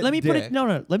woman to get let me put dick.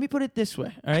 it let me put it this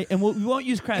way, all right? And we won't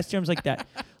use crass terms like that.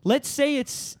 Let's say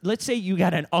you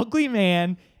got an ugly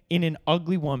man and an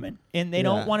ugly woman, and they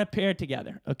don't Yeah. want to pair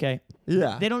together, okay?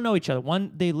 Yeah. They don't know each other.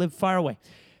 They live far away.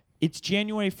 It's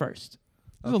January 1st.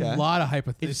 There's Okay. a lot of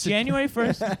hypotheticals. It's January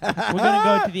 1st. We're going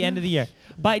to go to the end of the year.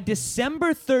 By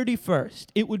December 31st,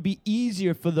 it would be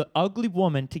easier for the ugly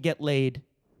woman to get laid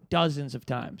dozens of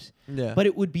times. Yeah. But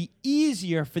it would be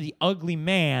easier for the ugly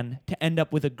man to end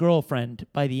up with a girlfriend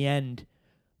by the end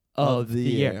of the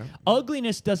year.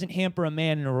 Ugliness doesn't hamper a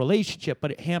man in a relationship,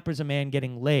 but it hampers a man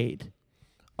getting laid.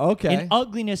 Okay. And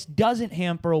ugliness doesn't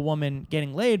hamper a woman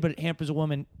getting laid, but it hampers a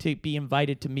woman to be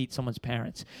invited to meet someone's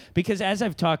parents. Because as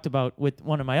I've talked about with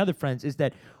one of my other friends, is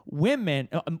that women,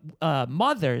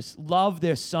 mothers love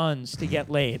their sons to get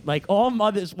laid. Like all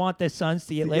mothers want their sons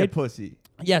to get To laid. get pussy.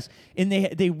 Yes, and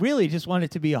they really just want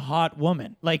it to be a hot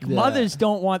woman. Like Yeah. mothers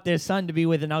don't want their son to be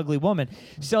with an ugly woman.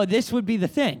 So this would be the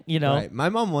thing, you know, Right. My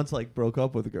mom once like broke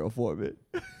up with a girl for me.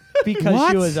 because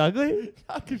What? she was ugly.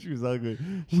 Not because she was ugly.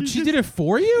 She did it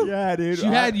for you? Yeah, dude. She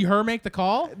had her make the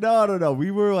call? No. We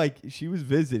were like, she was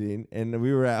visiting, and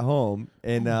we were at home,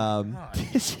 and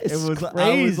This it is was crazy.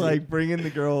 I was like bringing the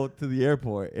girl to the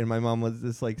airport, and my mom was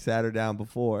just like sat her down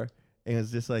before, and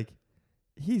was just like,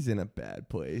 he's in a bad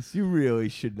place. You really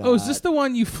should not. Oh, is this the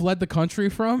one you fled the country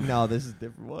from? No, this is a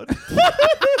different one.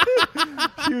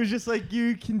 She was just like,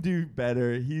 you can do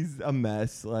better. He's a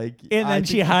mess. Like, And I then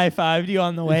she think high-fived you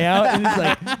on the way out, and it's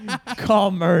like,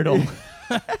 call Myrtle.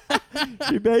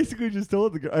 she basically just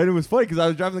told the girl, and it was funny because I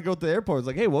was driving the girl to the airport. I was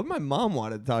like, hey, what my mom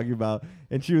wanted to talk about,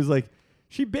 and she was like,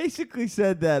 she basically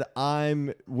said that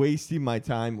I'm wasting my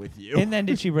time with you. And then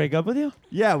did she break up with you?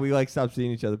 Yeah, we like stopped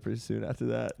seeing each other pretty soon after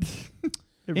that. It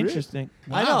really- Interesting.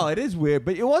 I know it is weird,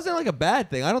 but it wasn't like a bad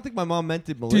thing. I don't think my mom meant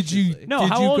it Did maliciously. you? No, Did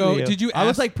how you old go? were you? Did you? I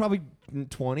was ask- like probably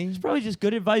 20. It's probably just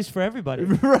good advice for everybody.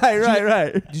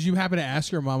 right. Did you happen to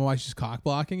ask your mom why she's cock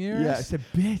blocking you? Yeah, I said,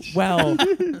 bitch. Well,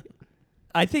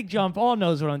 I think John Paul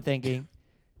knows what I'm thinking.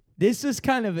 This is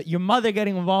kind of your mother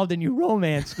getting involved in your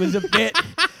romance was a bit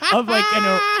of like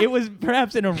it was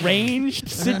perhaps an arranged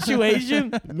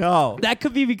situation. No. That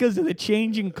could be because of the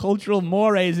changing cultural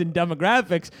mores and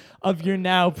demographics of your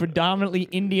now predominantly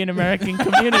Indian American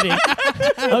community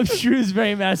of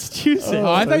Shrewsbury, Massachusetts.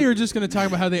 Oh, I thought you were just going to talk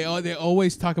about how they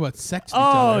always talk about sex. With each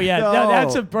Oh other. yeah, No.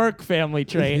 that's a Burke family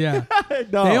trait. Yeah.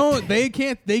 No. They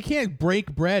can't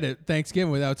break bread at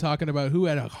Thanksgiving without talking about who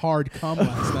had a hard cum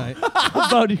last night.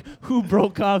 About who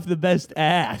broke off the best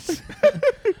ass.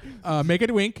 Make it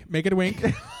a wink. Make it a wink.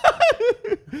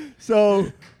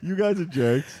 So you guys are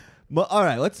jerks. All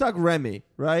right, let's talk Remy,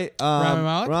 right? Rami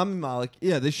Malek? Rami Malek.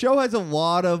 Yeah, the show has a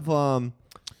lot of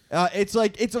it's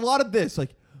a lot of this,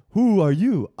 like, who are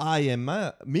you? I am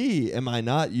me. Am I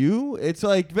not you? It's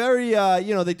like very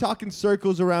they talk in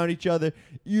circles around each other.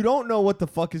 You don't know what the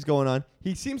fuck is going on.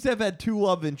 He seems to have had two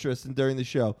love interests during the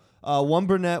show. One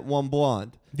brunette, one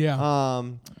blonde. Yeah.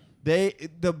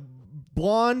 The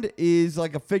blonde is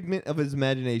like a figment of his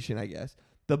imagination, I guess.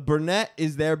 The brunette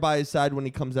is there by his side when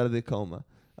he comes out of the coma.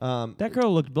 That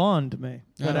girl looked blonde to me. I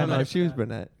But don't I'm know. not She was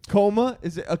brunette. Coma?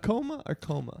 Is it a coma or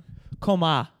coma?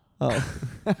 Coma.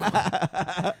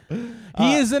 Oh.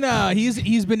 He is in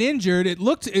he's been injured. It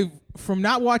looked from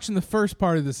not watching the first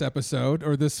part of this episode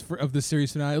or this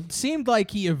series finale, it seemed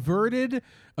like he averted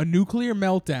a nuclear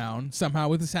meltdown somehow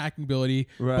with his hacking ability,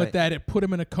 but that it put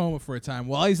him in a coma for a time.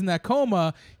 While he's in that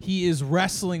coma, he is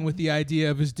wrestling with the idea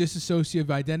of his dissociative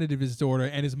identity disorder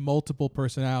and his multiple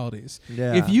personalities.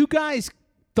 Yeah. If you guys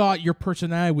thought your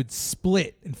personality would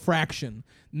split and fraction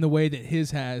in the way that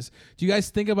his has, do you guys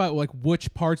think about like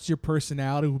which parts of your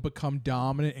personality would become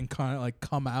dominant and kind of like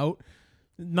come out?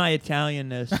 My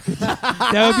Italianness.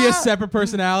 That would be a separate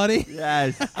personality.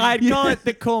 Yes. I'd call it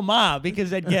the coma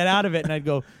because I'd get out of it and I'd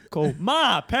go,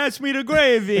 coma, pass me the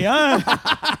gravy,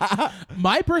 huh?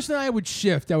 My personality would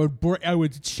shift. It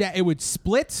would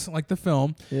split like the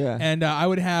film. Yeah. And I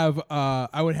would have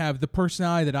the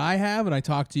personality that I have, and I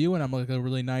talk to you, and I'm like a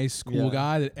really nice, cool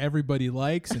guy that everybody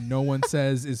likes and no one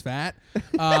says is fat.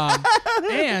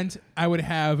 And I would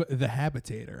have the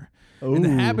habitator. Ooh. And the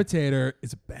habitator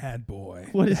is a bad boy.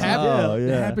 What is the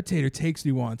The habitator takes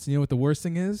me once. And you know what the worst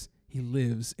thing is? He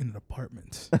lives in an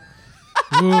apartment.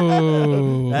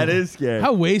 Ooh. That is scary.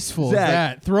 How wasteful Zach, is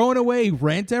that? Throwing away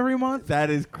rent every month? That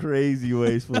is crazy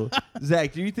wasteful.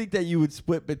 Zach, do you think that you would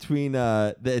split between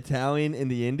the Italian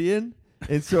and the Indian?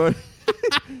 And so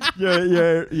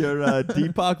your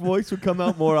Deepak voice would come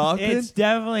out more often? It's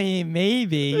definitely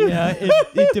maybe.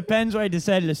 It depends where I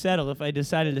decided to settle. If I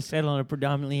decided to settle in a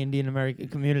predominantly Indian American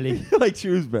community. Like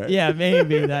Shrewsbury. Yeah,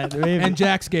 maybe that. Maybe. And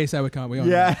Jack's case, I would come. We all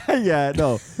know. Yeah,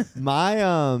 no. My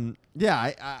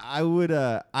I would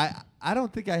I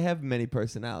don't think I have many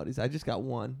personalities. I just got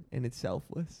one, and it's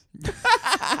selfless.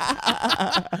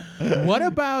 What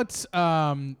about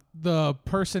the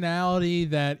personality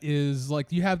that is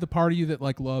like, you have the part of you that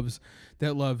loves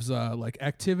like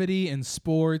activity and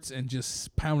sports and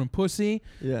just pounding pussy.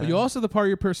 Yeah. But you also have the part of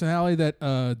your personality that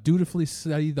dutifully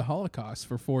studied the Holocaust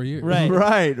for 4 years.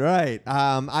 Right.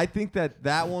 I think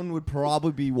that one would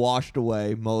probably be washed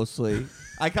away mostly.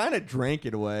 I kind of drank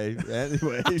it away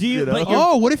anyway. Do you- know?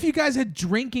 but What if you guys had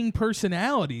drinking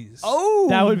personalities? Oh,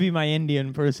 That would be my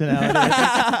Indian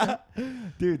personality.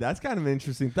 dude, that's kind of an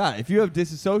interesting thought. If you have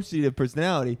dissociative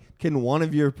personality, can one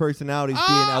of your personalities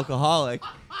be an alcoholic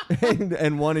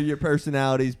and one of your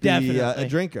personalities be a Definitely.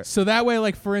 drinker? So that way,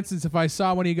 like, for instance, if I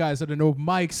saw one of you guys at an open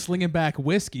mic slinging back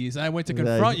whiskeys and I went to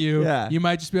confront you, you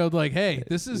might just be able to like, hey,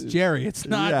 this is Jerry. It's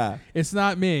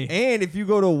not me. And if you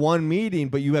go to one meeting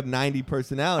but you have 90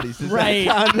 personalities, does Right.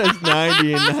 that count as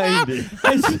 90 and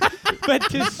 90? But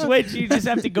to switch, you just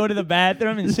have to go to the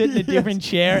bathroom and sit in a different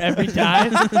chair every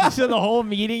time. So the whole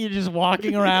meeting, you're just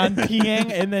walking around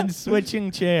peeing and then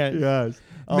switching chairs. Yes.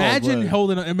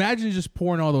 Imagine just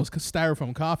pouring all those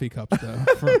styrofoam coffee cups though.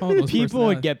 For all those People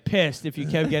would personalities. get pissed if you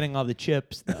kept getting all the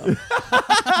chips, though.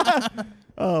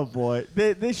 Oh boy,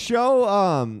 this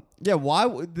show.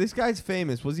 Why this guy's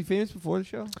famous? Was he famous before the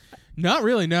show? Not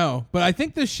really, no. But I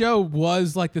think this show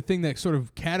was like the thing that sort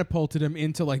of catapulted him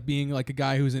into like being like a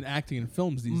guy who's in acting in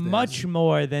films these days. Much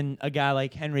more than a guy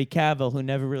like Henry Cavill, who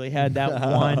never really had that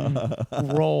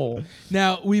one role.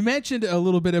 Now, we mentioned a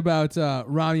little bit about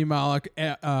Rami Malek,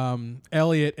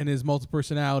 Elliot, and his multiple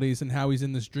personalities and how he's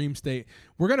in this dream state.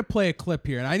 We're going to play a clip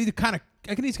here, and I need to kind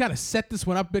of set this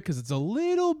one up a bit because it's a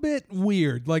little bit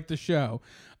weird, like the show.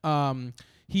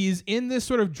 He's in this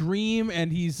sort of dream, and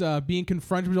he's being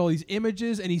confronted with all these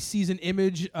images, and he sees an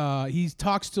image. He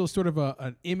talks to sort of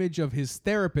an image of his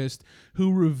therapist,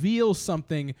 who reveals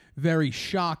something very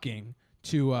shocking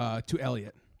to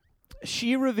Elliot.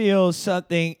 She reveals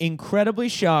something incredibly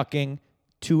shocking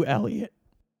to Elliot.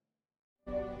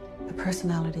 A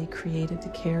personality created to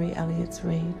carry Elliot's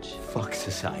rage. Fuck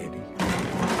society.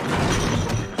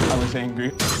 I was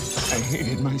angry. I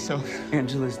hated myself.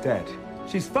 Angela's dead.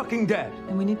 She's fucking dead.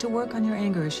 And we need to work on your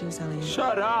anger issues, Elliot.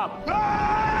 Shut up!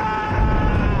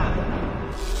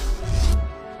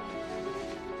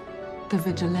 The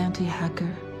vigilante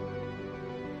hacker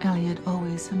Elliot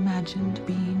always imagined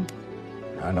being.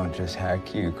 I don't just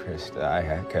hack you, Krista. I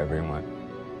hack everyone.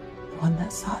 The one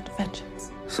that sought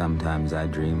vengeance. Sometimes I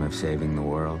dream of saving the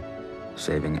world,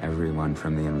 saving everyone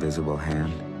from the invisible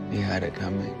hand. You had it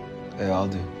coming. They all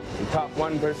do. The top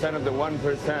 1% of the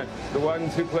 1%, the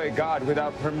ones who play God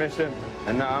without permission,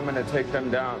 and now I'm gonna take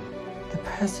them down. The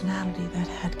personality that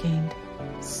had gained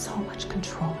so much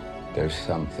control. There's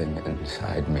something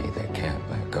inside me that can't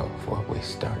let go of what we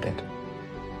started.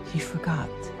 He forgot.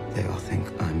 They all think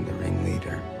I'm the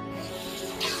ringleader.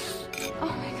 Oh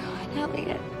my God,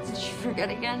 Elliot. Did you forget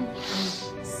again?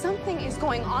 Something is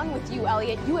going on with you,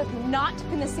 Elliot. You have not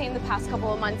been the same the past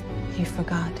couple of months. He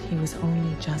forgot he was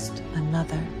only just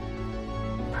another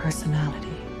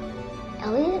personality.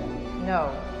 Elliot?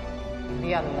 No,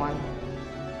 the other one.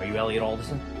 Are you Elliot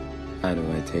Alderson? How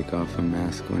do I take off a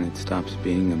mask when it stops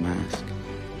being a mask?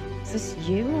 Is this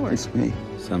you or? It's me.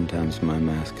 Sometimes my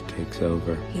mask takes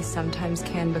over. He sometimes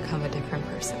can become a different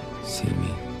person. See me,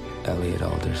 Elliot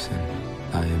Alderson.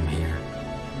 I am here.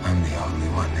 I'm the only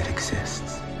one that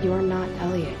exists. You're not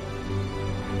Elliot.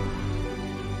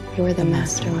 You're the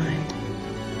mastermind.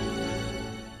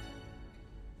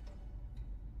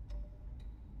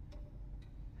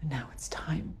 And now it's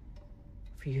time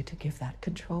for you to give that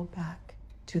control back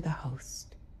to the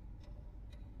host.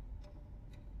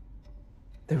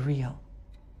 The real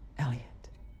Elliot.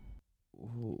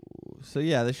 Ooh. So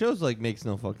yeah, the show's like makes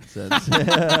no fucking sense.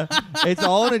 It's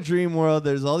all in a dream world.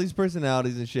 There's all these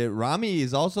personalities and shit. Rami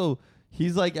is also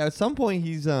he's like at some point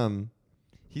he's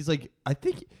like I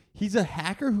think he's a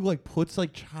hacker who like puts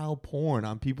like child porn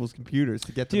on people's computers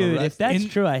to get them Dude, arrested. if that's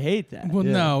true, I hate that. Well,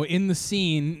 no, in the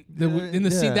scene,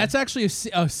 scene, that's actually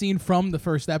a scene from the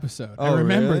first episode. I Oh,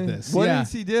 remember really? this. What yeah.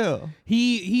 does he do?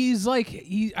 He's like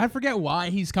I forget why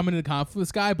he's coming into conflict with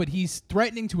this guy, but he's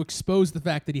threatening to expose the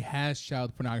fact that he has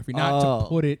child pornography, not to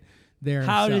put it there.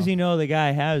 How himself. does he know the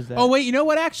guy has that? Oh wait, you know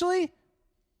what? Actually,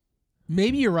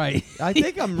 maybe you're right. I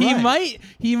think I'm right.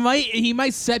 He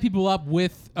might set people up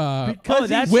with Because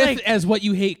that's with like- as what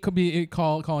you hate could be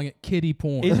calling it kiddie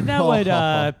porn. Isn't that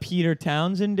what Peter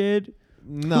Townsend did?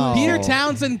 No. Peter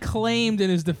Townsend claimed in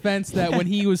his defense that when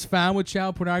he was found with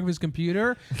child pornography on his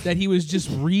computer, that he was just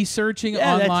researching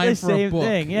Yeah, that's online the for same a book.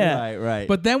 thing, yeah. Right.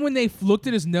 But then when they looked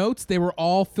at his notes, they were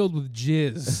all filled with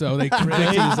jizz. So they convicted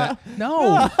him that.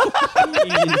 No.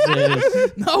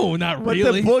 Jesus. No, not But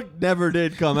really. the book never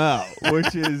did come out,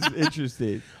 which is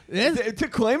interesting. To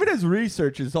claim it as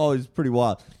research is always pretty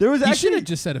wild. There was He should actually have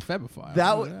just said a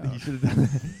febophile. he should have done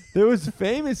that. There was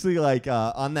famously like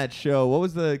on that show. What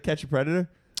was the Catch a Predator?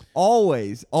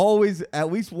 Always,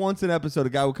 at least once an episode, a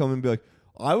guy would come in and be like,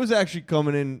 "I was actually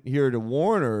coming in here to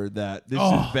warn her that this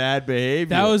is bad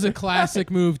behavior." That was a classic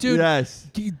move, dude. Yes.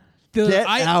 Get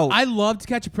out. I love To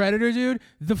Catch a Predator, dude.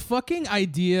 The fucking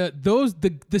idea,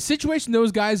 the situation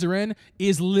those guys are in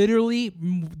is literally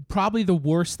probably the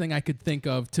worst thing I could think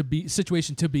of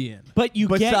situation to be in. But you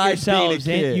get Besides being a yourselves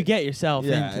in, kid. you get yourself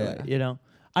Yeah, into yeah. it. You know,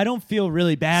 I don't feel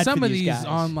really bad. Some for of these guys.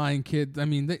 online kids, I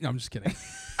mean, no, I'm just kidding.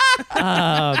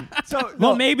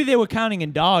 Well, maybe they were counting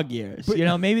in dog years. You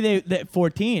know, maybe they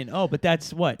 14. Oh, but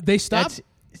that's what They stopped.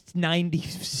 That's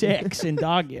 96 in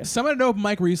dog years. Someone at Open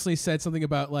Mic recently said something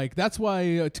about like that's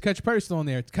why To Catch a Predator's still on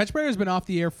the air. To Catch a Predator's been off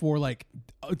the air for like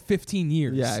 15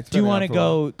 years. Yeah. it's Do you been want out to for a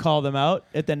while. go call them out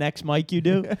at the next mic you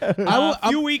do? A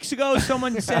few weeks ago,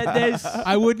 someone said this.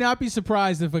 I would not be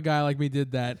surprised if a guy like me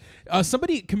did that.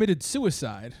 Somebody committed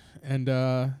suicide, and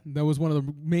that was one of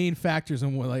the main factors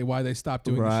in why they stopped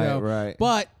doing the show. Right.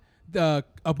 But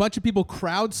a bunch of people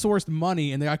crowdsourced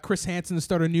money, and they got Chris Hansen to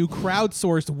start a new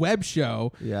crowdsourced web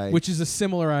show, Yikes. which is a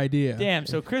similar idea. Damn,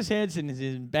 so Chris Hansen is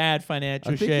in bad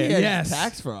financial I think shape. he had Yes.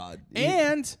 tax fraud.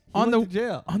 And he on went to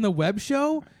jail. the web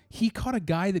show, he caught a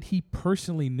guy that he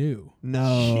personally knew.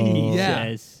 No.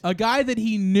 Yeah, a guy that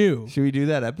he knew. Should we do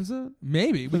that episode?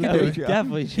 Maybe we Yeah, could do we it.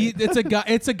 definitely should.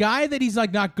 It's a guy that he's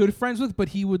like not good friends with, but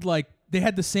he would like they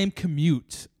had the same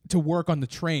commute to work on the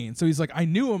train. So he's like, I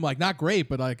knew him, like not great,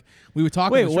 but like we would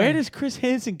talk. Wait, on the where train. does Chris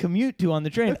Hansen commute to on the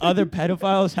train? Other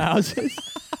pedophiles' houses?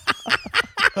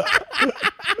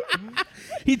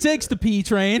 He takes the P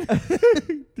train.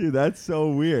 Dude, that's so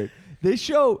weird. This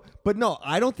show, but no,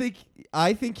 I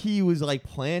think he was like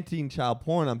planting child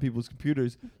porn on people's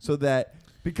computers so that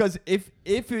because if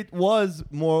it was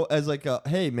more as like a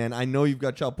hey man, I know you've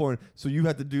got child porn, so you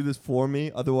have to do this for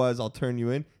me, otherwise I'll turn you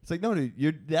in. It's like no,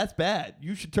 dude, that's bad.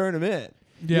 You should turn him in.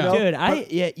 Yeah.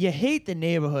 Dude, you hate the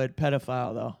neighborhood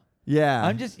pedophile though. Yeah.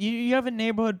 I'm just you have a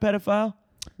neighborhood pedophile?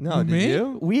 No, Me? did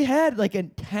you? We had like a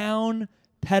town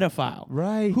pedophile,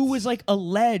 Right. Who was like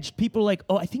alleged. People like,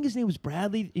 oh, I think his name was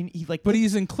Bradley. And he like, But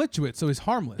he's in Clituate, so he's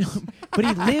harmless. but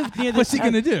he lived near. What's he town.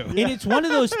 gonna do? And it's one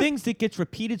of those things that gets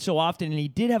repeated so often. And he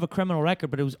did have a criminal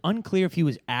record, but it was unclear if he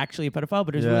was actually a pedophile.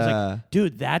 But it was always Yeah. like,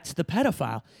 dude, that's the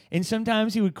pedophile. And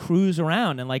sometimes he would cruise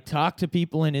around and like talk to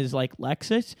people in his like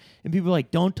Lexus, and people were like,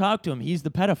 don't talk to him, he's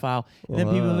the pedophile. And then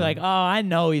people would be like, oh, I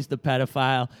know he's the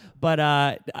pedophile, but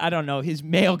I don't know, his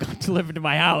mail got delivered to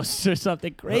my house or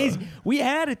something crazy. We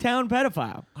had a town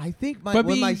pedophile. I think But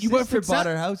when my you went sister from bought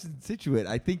her house in Situate,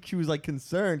 I think she was like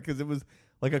concerned because it was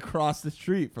like across the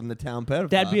street from the town pedophile.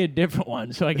 That'd be a different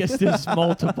one. So I guess there's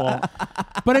multiple.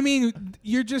 But I mean,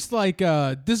 you're just like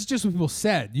this is just what people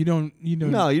said. You don't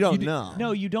no, you don't know.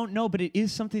 No, you don't know, but it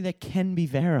is something that can be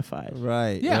verified.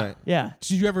 Right. Yeah. Right. Yeah.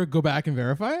 Did you ever go back and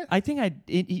verify it? I think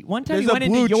one time There's he went a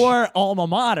into blue your alma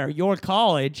mater, your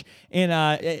college, and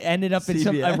ended up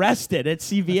CVS. arrested at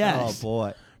CVS. Oh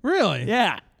boy. Really?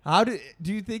 Yeah. How do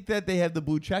you think that they have the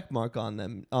blue check mark on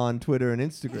them on Twitter and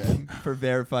Instagram for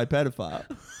verified pedophile?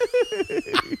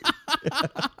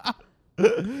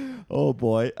 Oh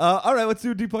boy! All right, let's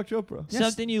do Deepak Chopra.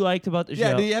 Something you liked about the show?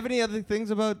 Yeah. Do you have any other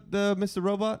things about Mr.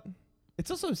 Robot? It's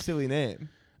also a silly name.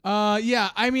 Yeah.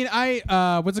 I mean,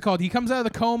 what's it called? He comes out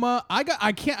of the coma.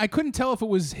 I couldn't tell if it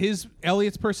was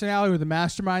Elliot's personality or the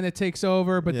mastermind that takes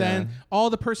over. But then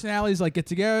all the personalities like get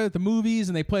together at the movies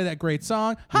and they play that great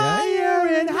song, Higher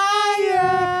and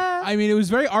Higher. I mean, it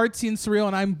was very artsy and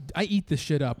surreal, and I eat this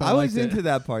shit up. I was into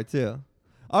that part too.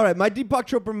 All right, my Deepak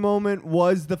Chopra moment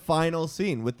was the final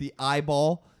scene with the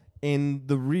eyeball in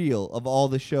the reel of all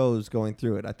the shows going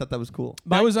through it. I thought that was cool.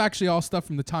 That was actually all stuff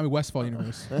from the Tommy Westphal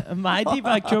universe. My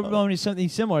Deepak Chopra moment is something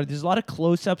similar. There's a lot of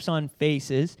close-ups on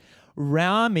faces.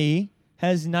 Rami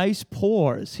has nice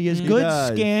pores. He has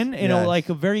good skin and like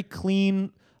a very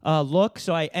clean look.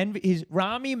 So I envy his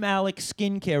Rami Malek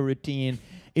skincare routine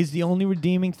is the only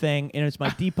redeeming thing, and it's my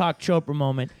Deepak Chopra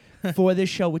moment for this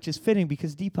show, which is fitting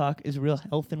because Deepak is a real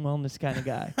health and wellness kind of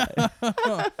guy.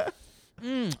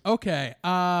 Okay.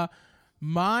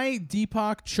 My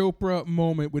Deepak Chopra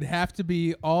moment would have to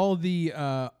be all the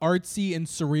artsy and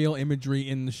surreal imagery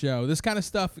in the show. This kind of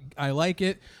stuff, I like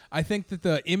it. I think that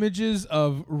the images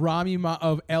of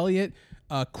of Elliot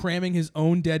cramming his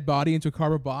own dead body into a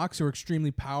cardboard box are extremely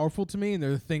powerful to me, and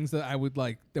they're the things that I would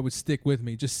like that would stick with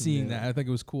me. Just seeing that, I think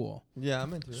it was cool. Yeah,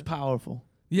 I'm into it. It's powerful.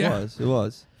 Yeah, It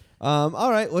was.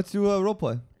 All right, let's do a role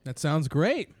play. That sounds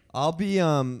great. I'll be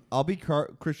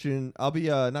Christian. I'll be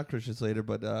not Christian Slater,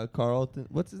 but Carlton.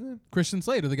 What's his name? Christian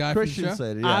Slater, the guy Christian from the show.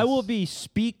 Slater. Yes. I will be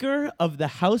Speaker of the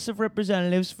House of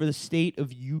Representatives for the state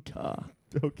of Utah.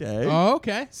 Okay. Oh,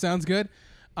 okay, sounds good.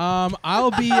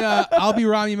 I'll be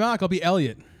Rami Malek. I'll be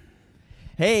Elliot.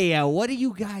 Hey, what are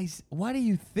you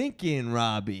thinking,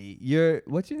 Robbie?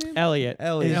 What's your name? Elliot.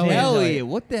 Elliot.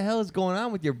 What the hell is going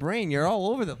on with your brain? You're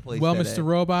all over the place. Well, today. Mr.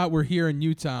 Robot, we're here in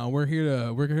Utah. We're here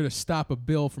to stop a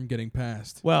bill from getting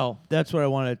passed. Well, that's what I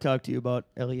wanted to talk to you about,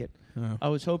 Elliot. Oh. I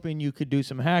was hoping you could do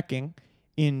some hacking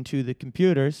into the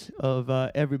computers of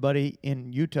everybody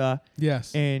in Utah.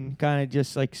 Yes. And kind of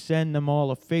just like send them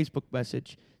all a Facebook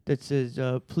message that says,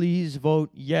 please vote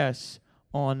yes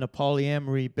on the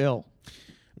polyamory bill.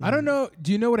 I don't know.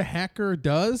 Do you know what a hacker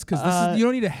does? Because you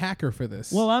don't need a hacker for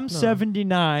this. Well, I'm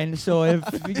 79, so if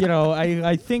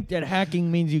I think that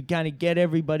hacking means you kind of get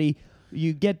everybody,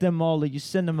 you get them all, you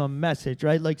send them a message,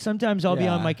 right? Like sometimes I'll be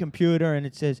on my computer and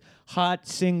it says hot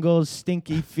singles,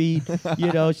 stinky feet,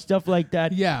 stuff like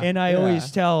that. Yeah. And I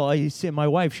always my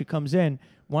wife, she comes in,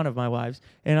 one of my wives,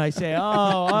 and I say, oh,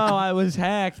 I was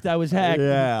hacked.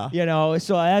 Yeah.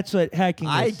 So that's what hacking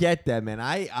is. I get that, man.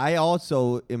 I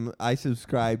also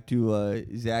subscribe to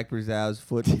Zach Rizal's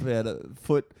footphilia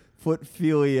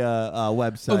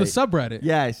website. Oh, the subreddit.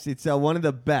 Yes, it's one of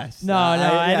the best. No,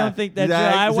 I don't think that's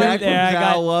right. I went there.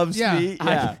 Zach loves me.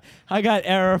 Yeah. I got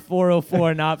error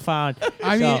 404 not found.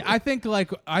 I mean, I think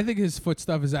his foot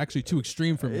stuff is actually too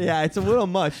extreme for me. Yeah, it's a little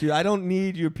much. I don't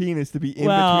need your penis to be in between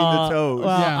the toes.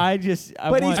 Well, Yeah. he's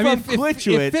from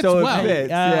Klitschwitz, fits so well. it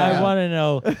fits. I want to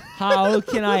know how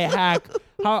can I hack?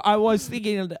 I was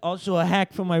thinking of also a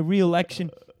hack for my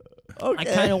re-election.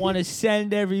 Okay. I kind of want to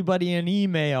send everybody an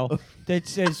email that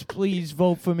says, please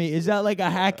vote for me. Is that like a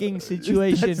hacking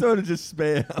situation? That's sort of just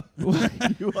spam.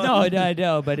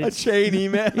 No, but it's a chain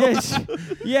email. Yes.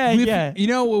 Yeah. You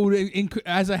know, what would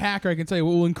as a hacker, I can tell you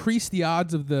what will increase the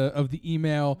odds of the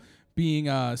email being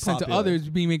sent to others,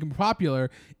 being made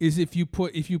popular, is if you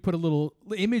put a little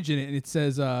image in it and it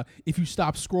says, if you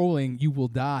stop scrolling, you will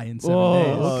die in 7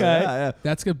 days. Okay. Yeah.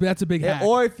 That's a big hack.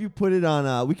 Or if you put it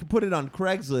on, we could put it on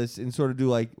Craigslist and sort of do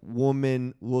like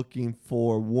woman looking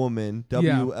for woman,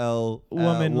 WL.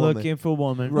 Woman looking for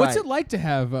woman. What's it like to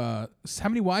have, how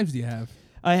many wives do you have?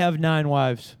 I have 9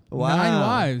 wives. Wow. 9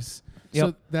 wives.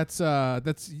 Yep. So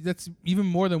that's even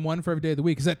more than one for every day of the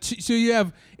week. Is that so? You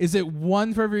have is it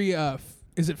one for every?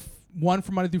 One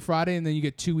for Monday through Friday, and then you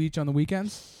get 2 each on the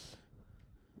weekends?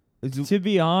 To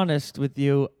be honest with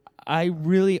you, I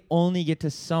really only get to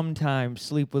sometimes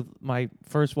sleep with my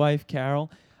first wife,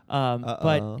 Carol.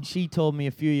 But she told me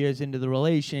a few years into the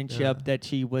relationship that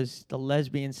the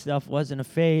lesbian stuff wasn't a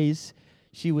phase.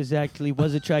 She was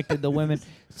attracted to women,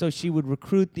 so she would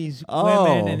recruit these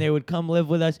women, and they would come live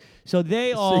with us. So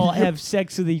they all have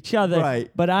sex with each other,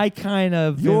 right? But I kind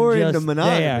of you're just into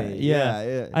monogamy, there.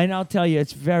 yeah. And I'll tell you,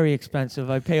 it's very expensive.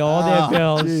 I pay all their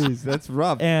bills. Jeez, that's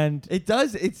rough. And it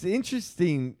does. It's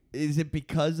interesting Is it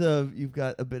because of you've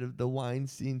got a bit of the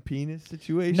Weinstein penis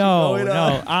situation? No, going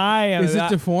on? I am. Is it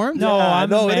deformed? No, Yeah,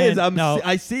 no, it is. No.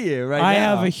 I see it right now. I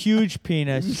have a huge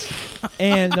penis,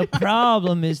 and the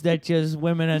problem is that just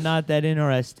women are not that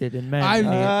interested in men.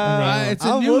 It's a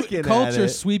I'm new looking at culture it.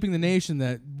 sweeping the nation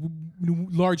that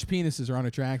large penises are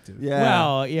unattractive. Yeah.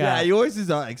 Well, yeah. Yours is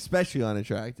especially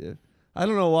unattractive. I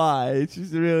don't know why. It's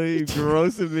just really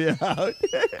grossing me out.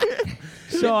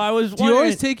 So I was. Do you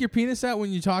always take your penis out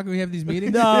when you talk? When we have these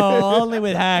meetings? No, only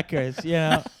with hackers.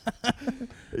 Yeah.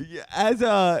 As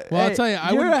a well, I'll tell you,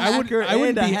 I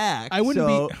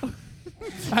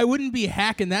wouldn't be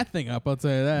hacking that thing up. I'll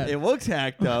tell you that. It looks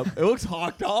hacked up. It looks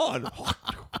hawked on.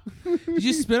 Did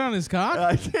you spit on his cock?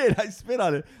 I did. I spit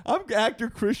on it. I'm actor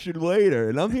Christian Later,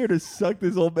 and I'm here to suck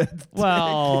this old man's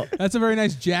Well, that's a very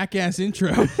nice jackass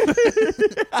intro.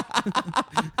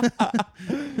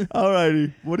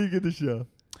 Alrighty, what do you give the show?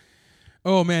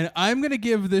 Oh man, I'm gonna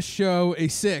give this show a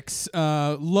 6.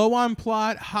 Low on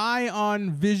plot, high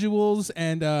on visuals,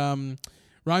 and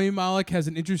Rami Malek has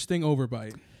an interesting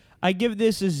overbite. I give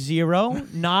this a 0.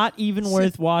 Not even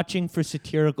worth watching for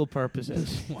satirical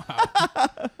purposes. Wow.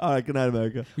 All right, good night,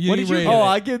 America. What did you rate it?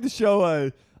 I give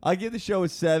the show a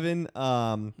 7.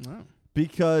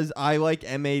 Because I like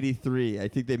M83. I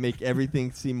think they make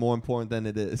everything seem more important than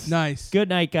it is. Nice. Good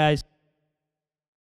night, guys.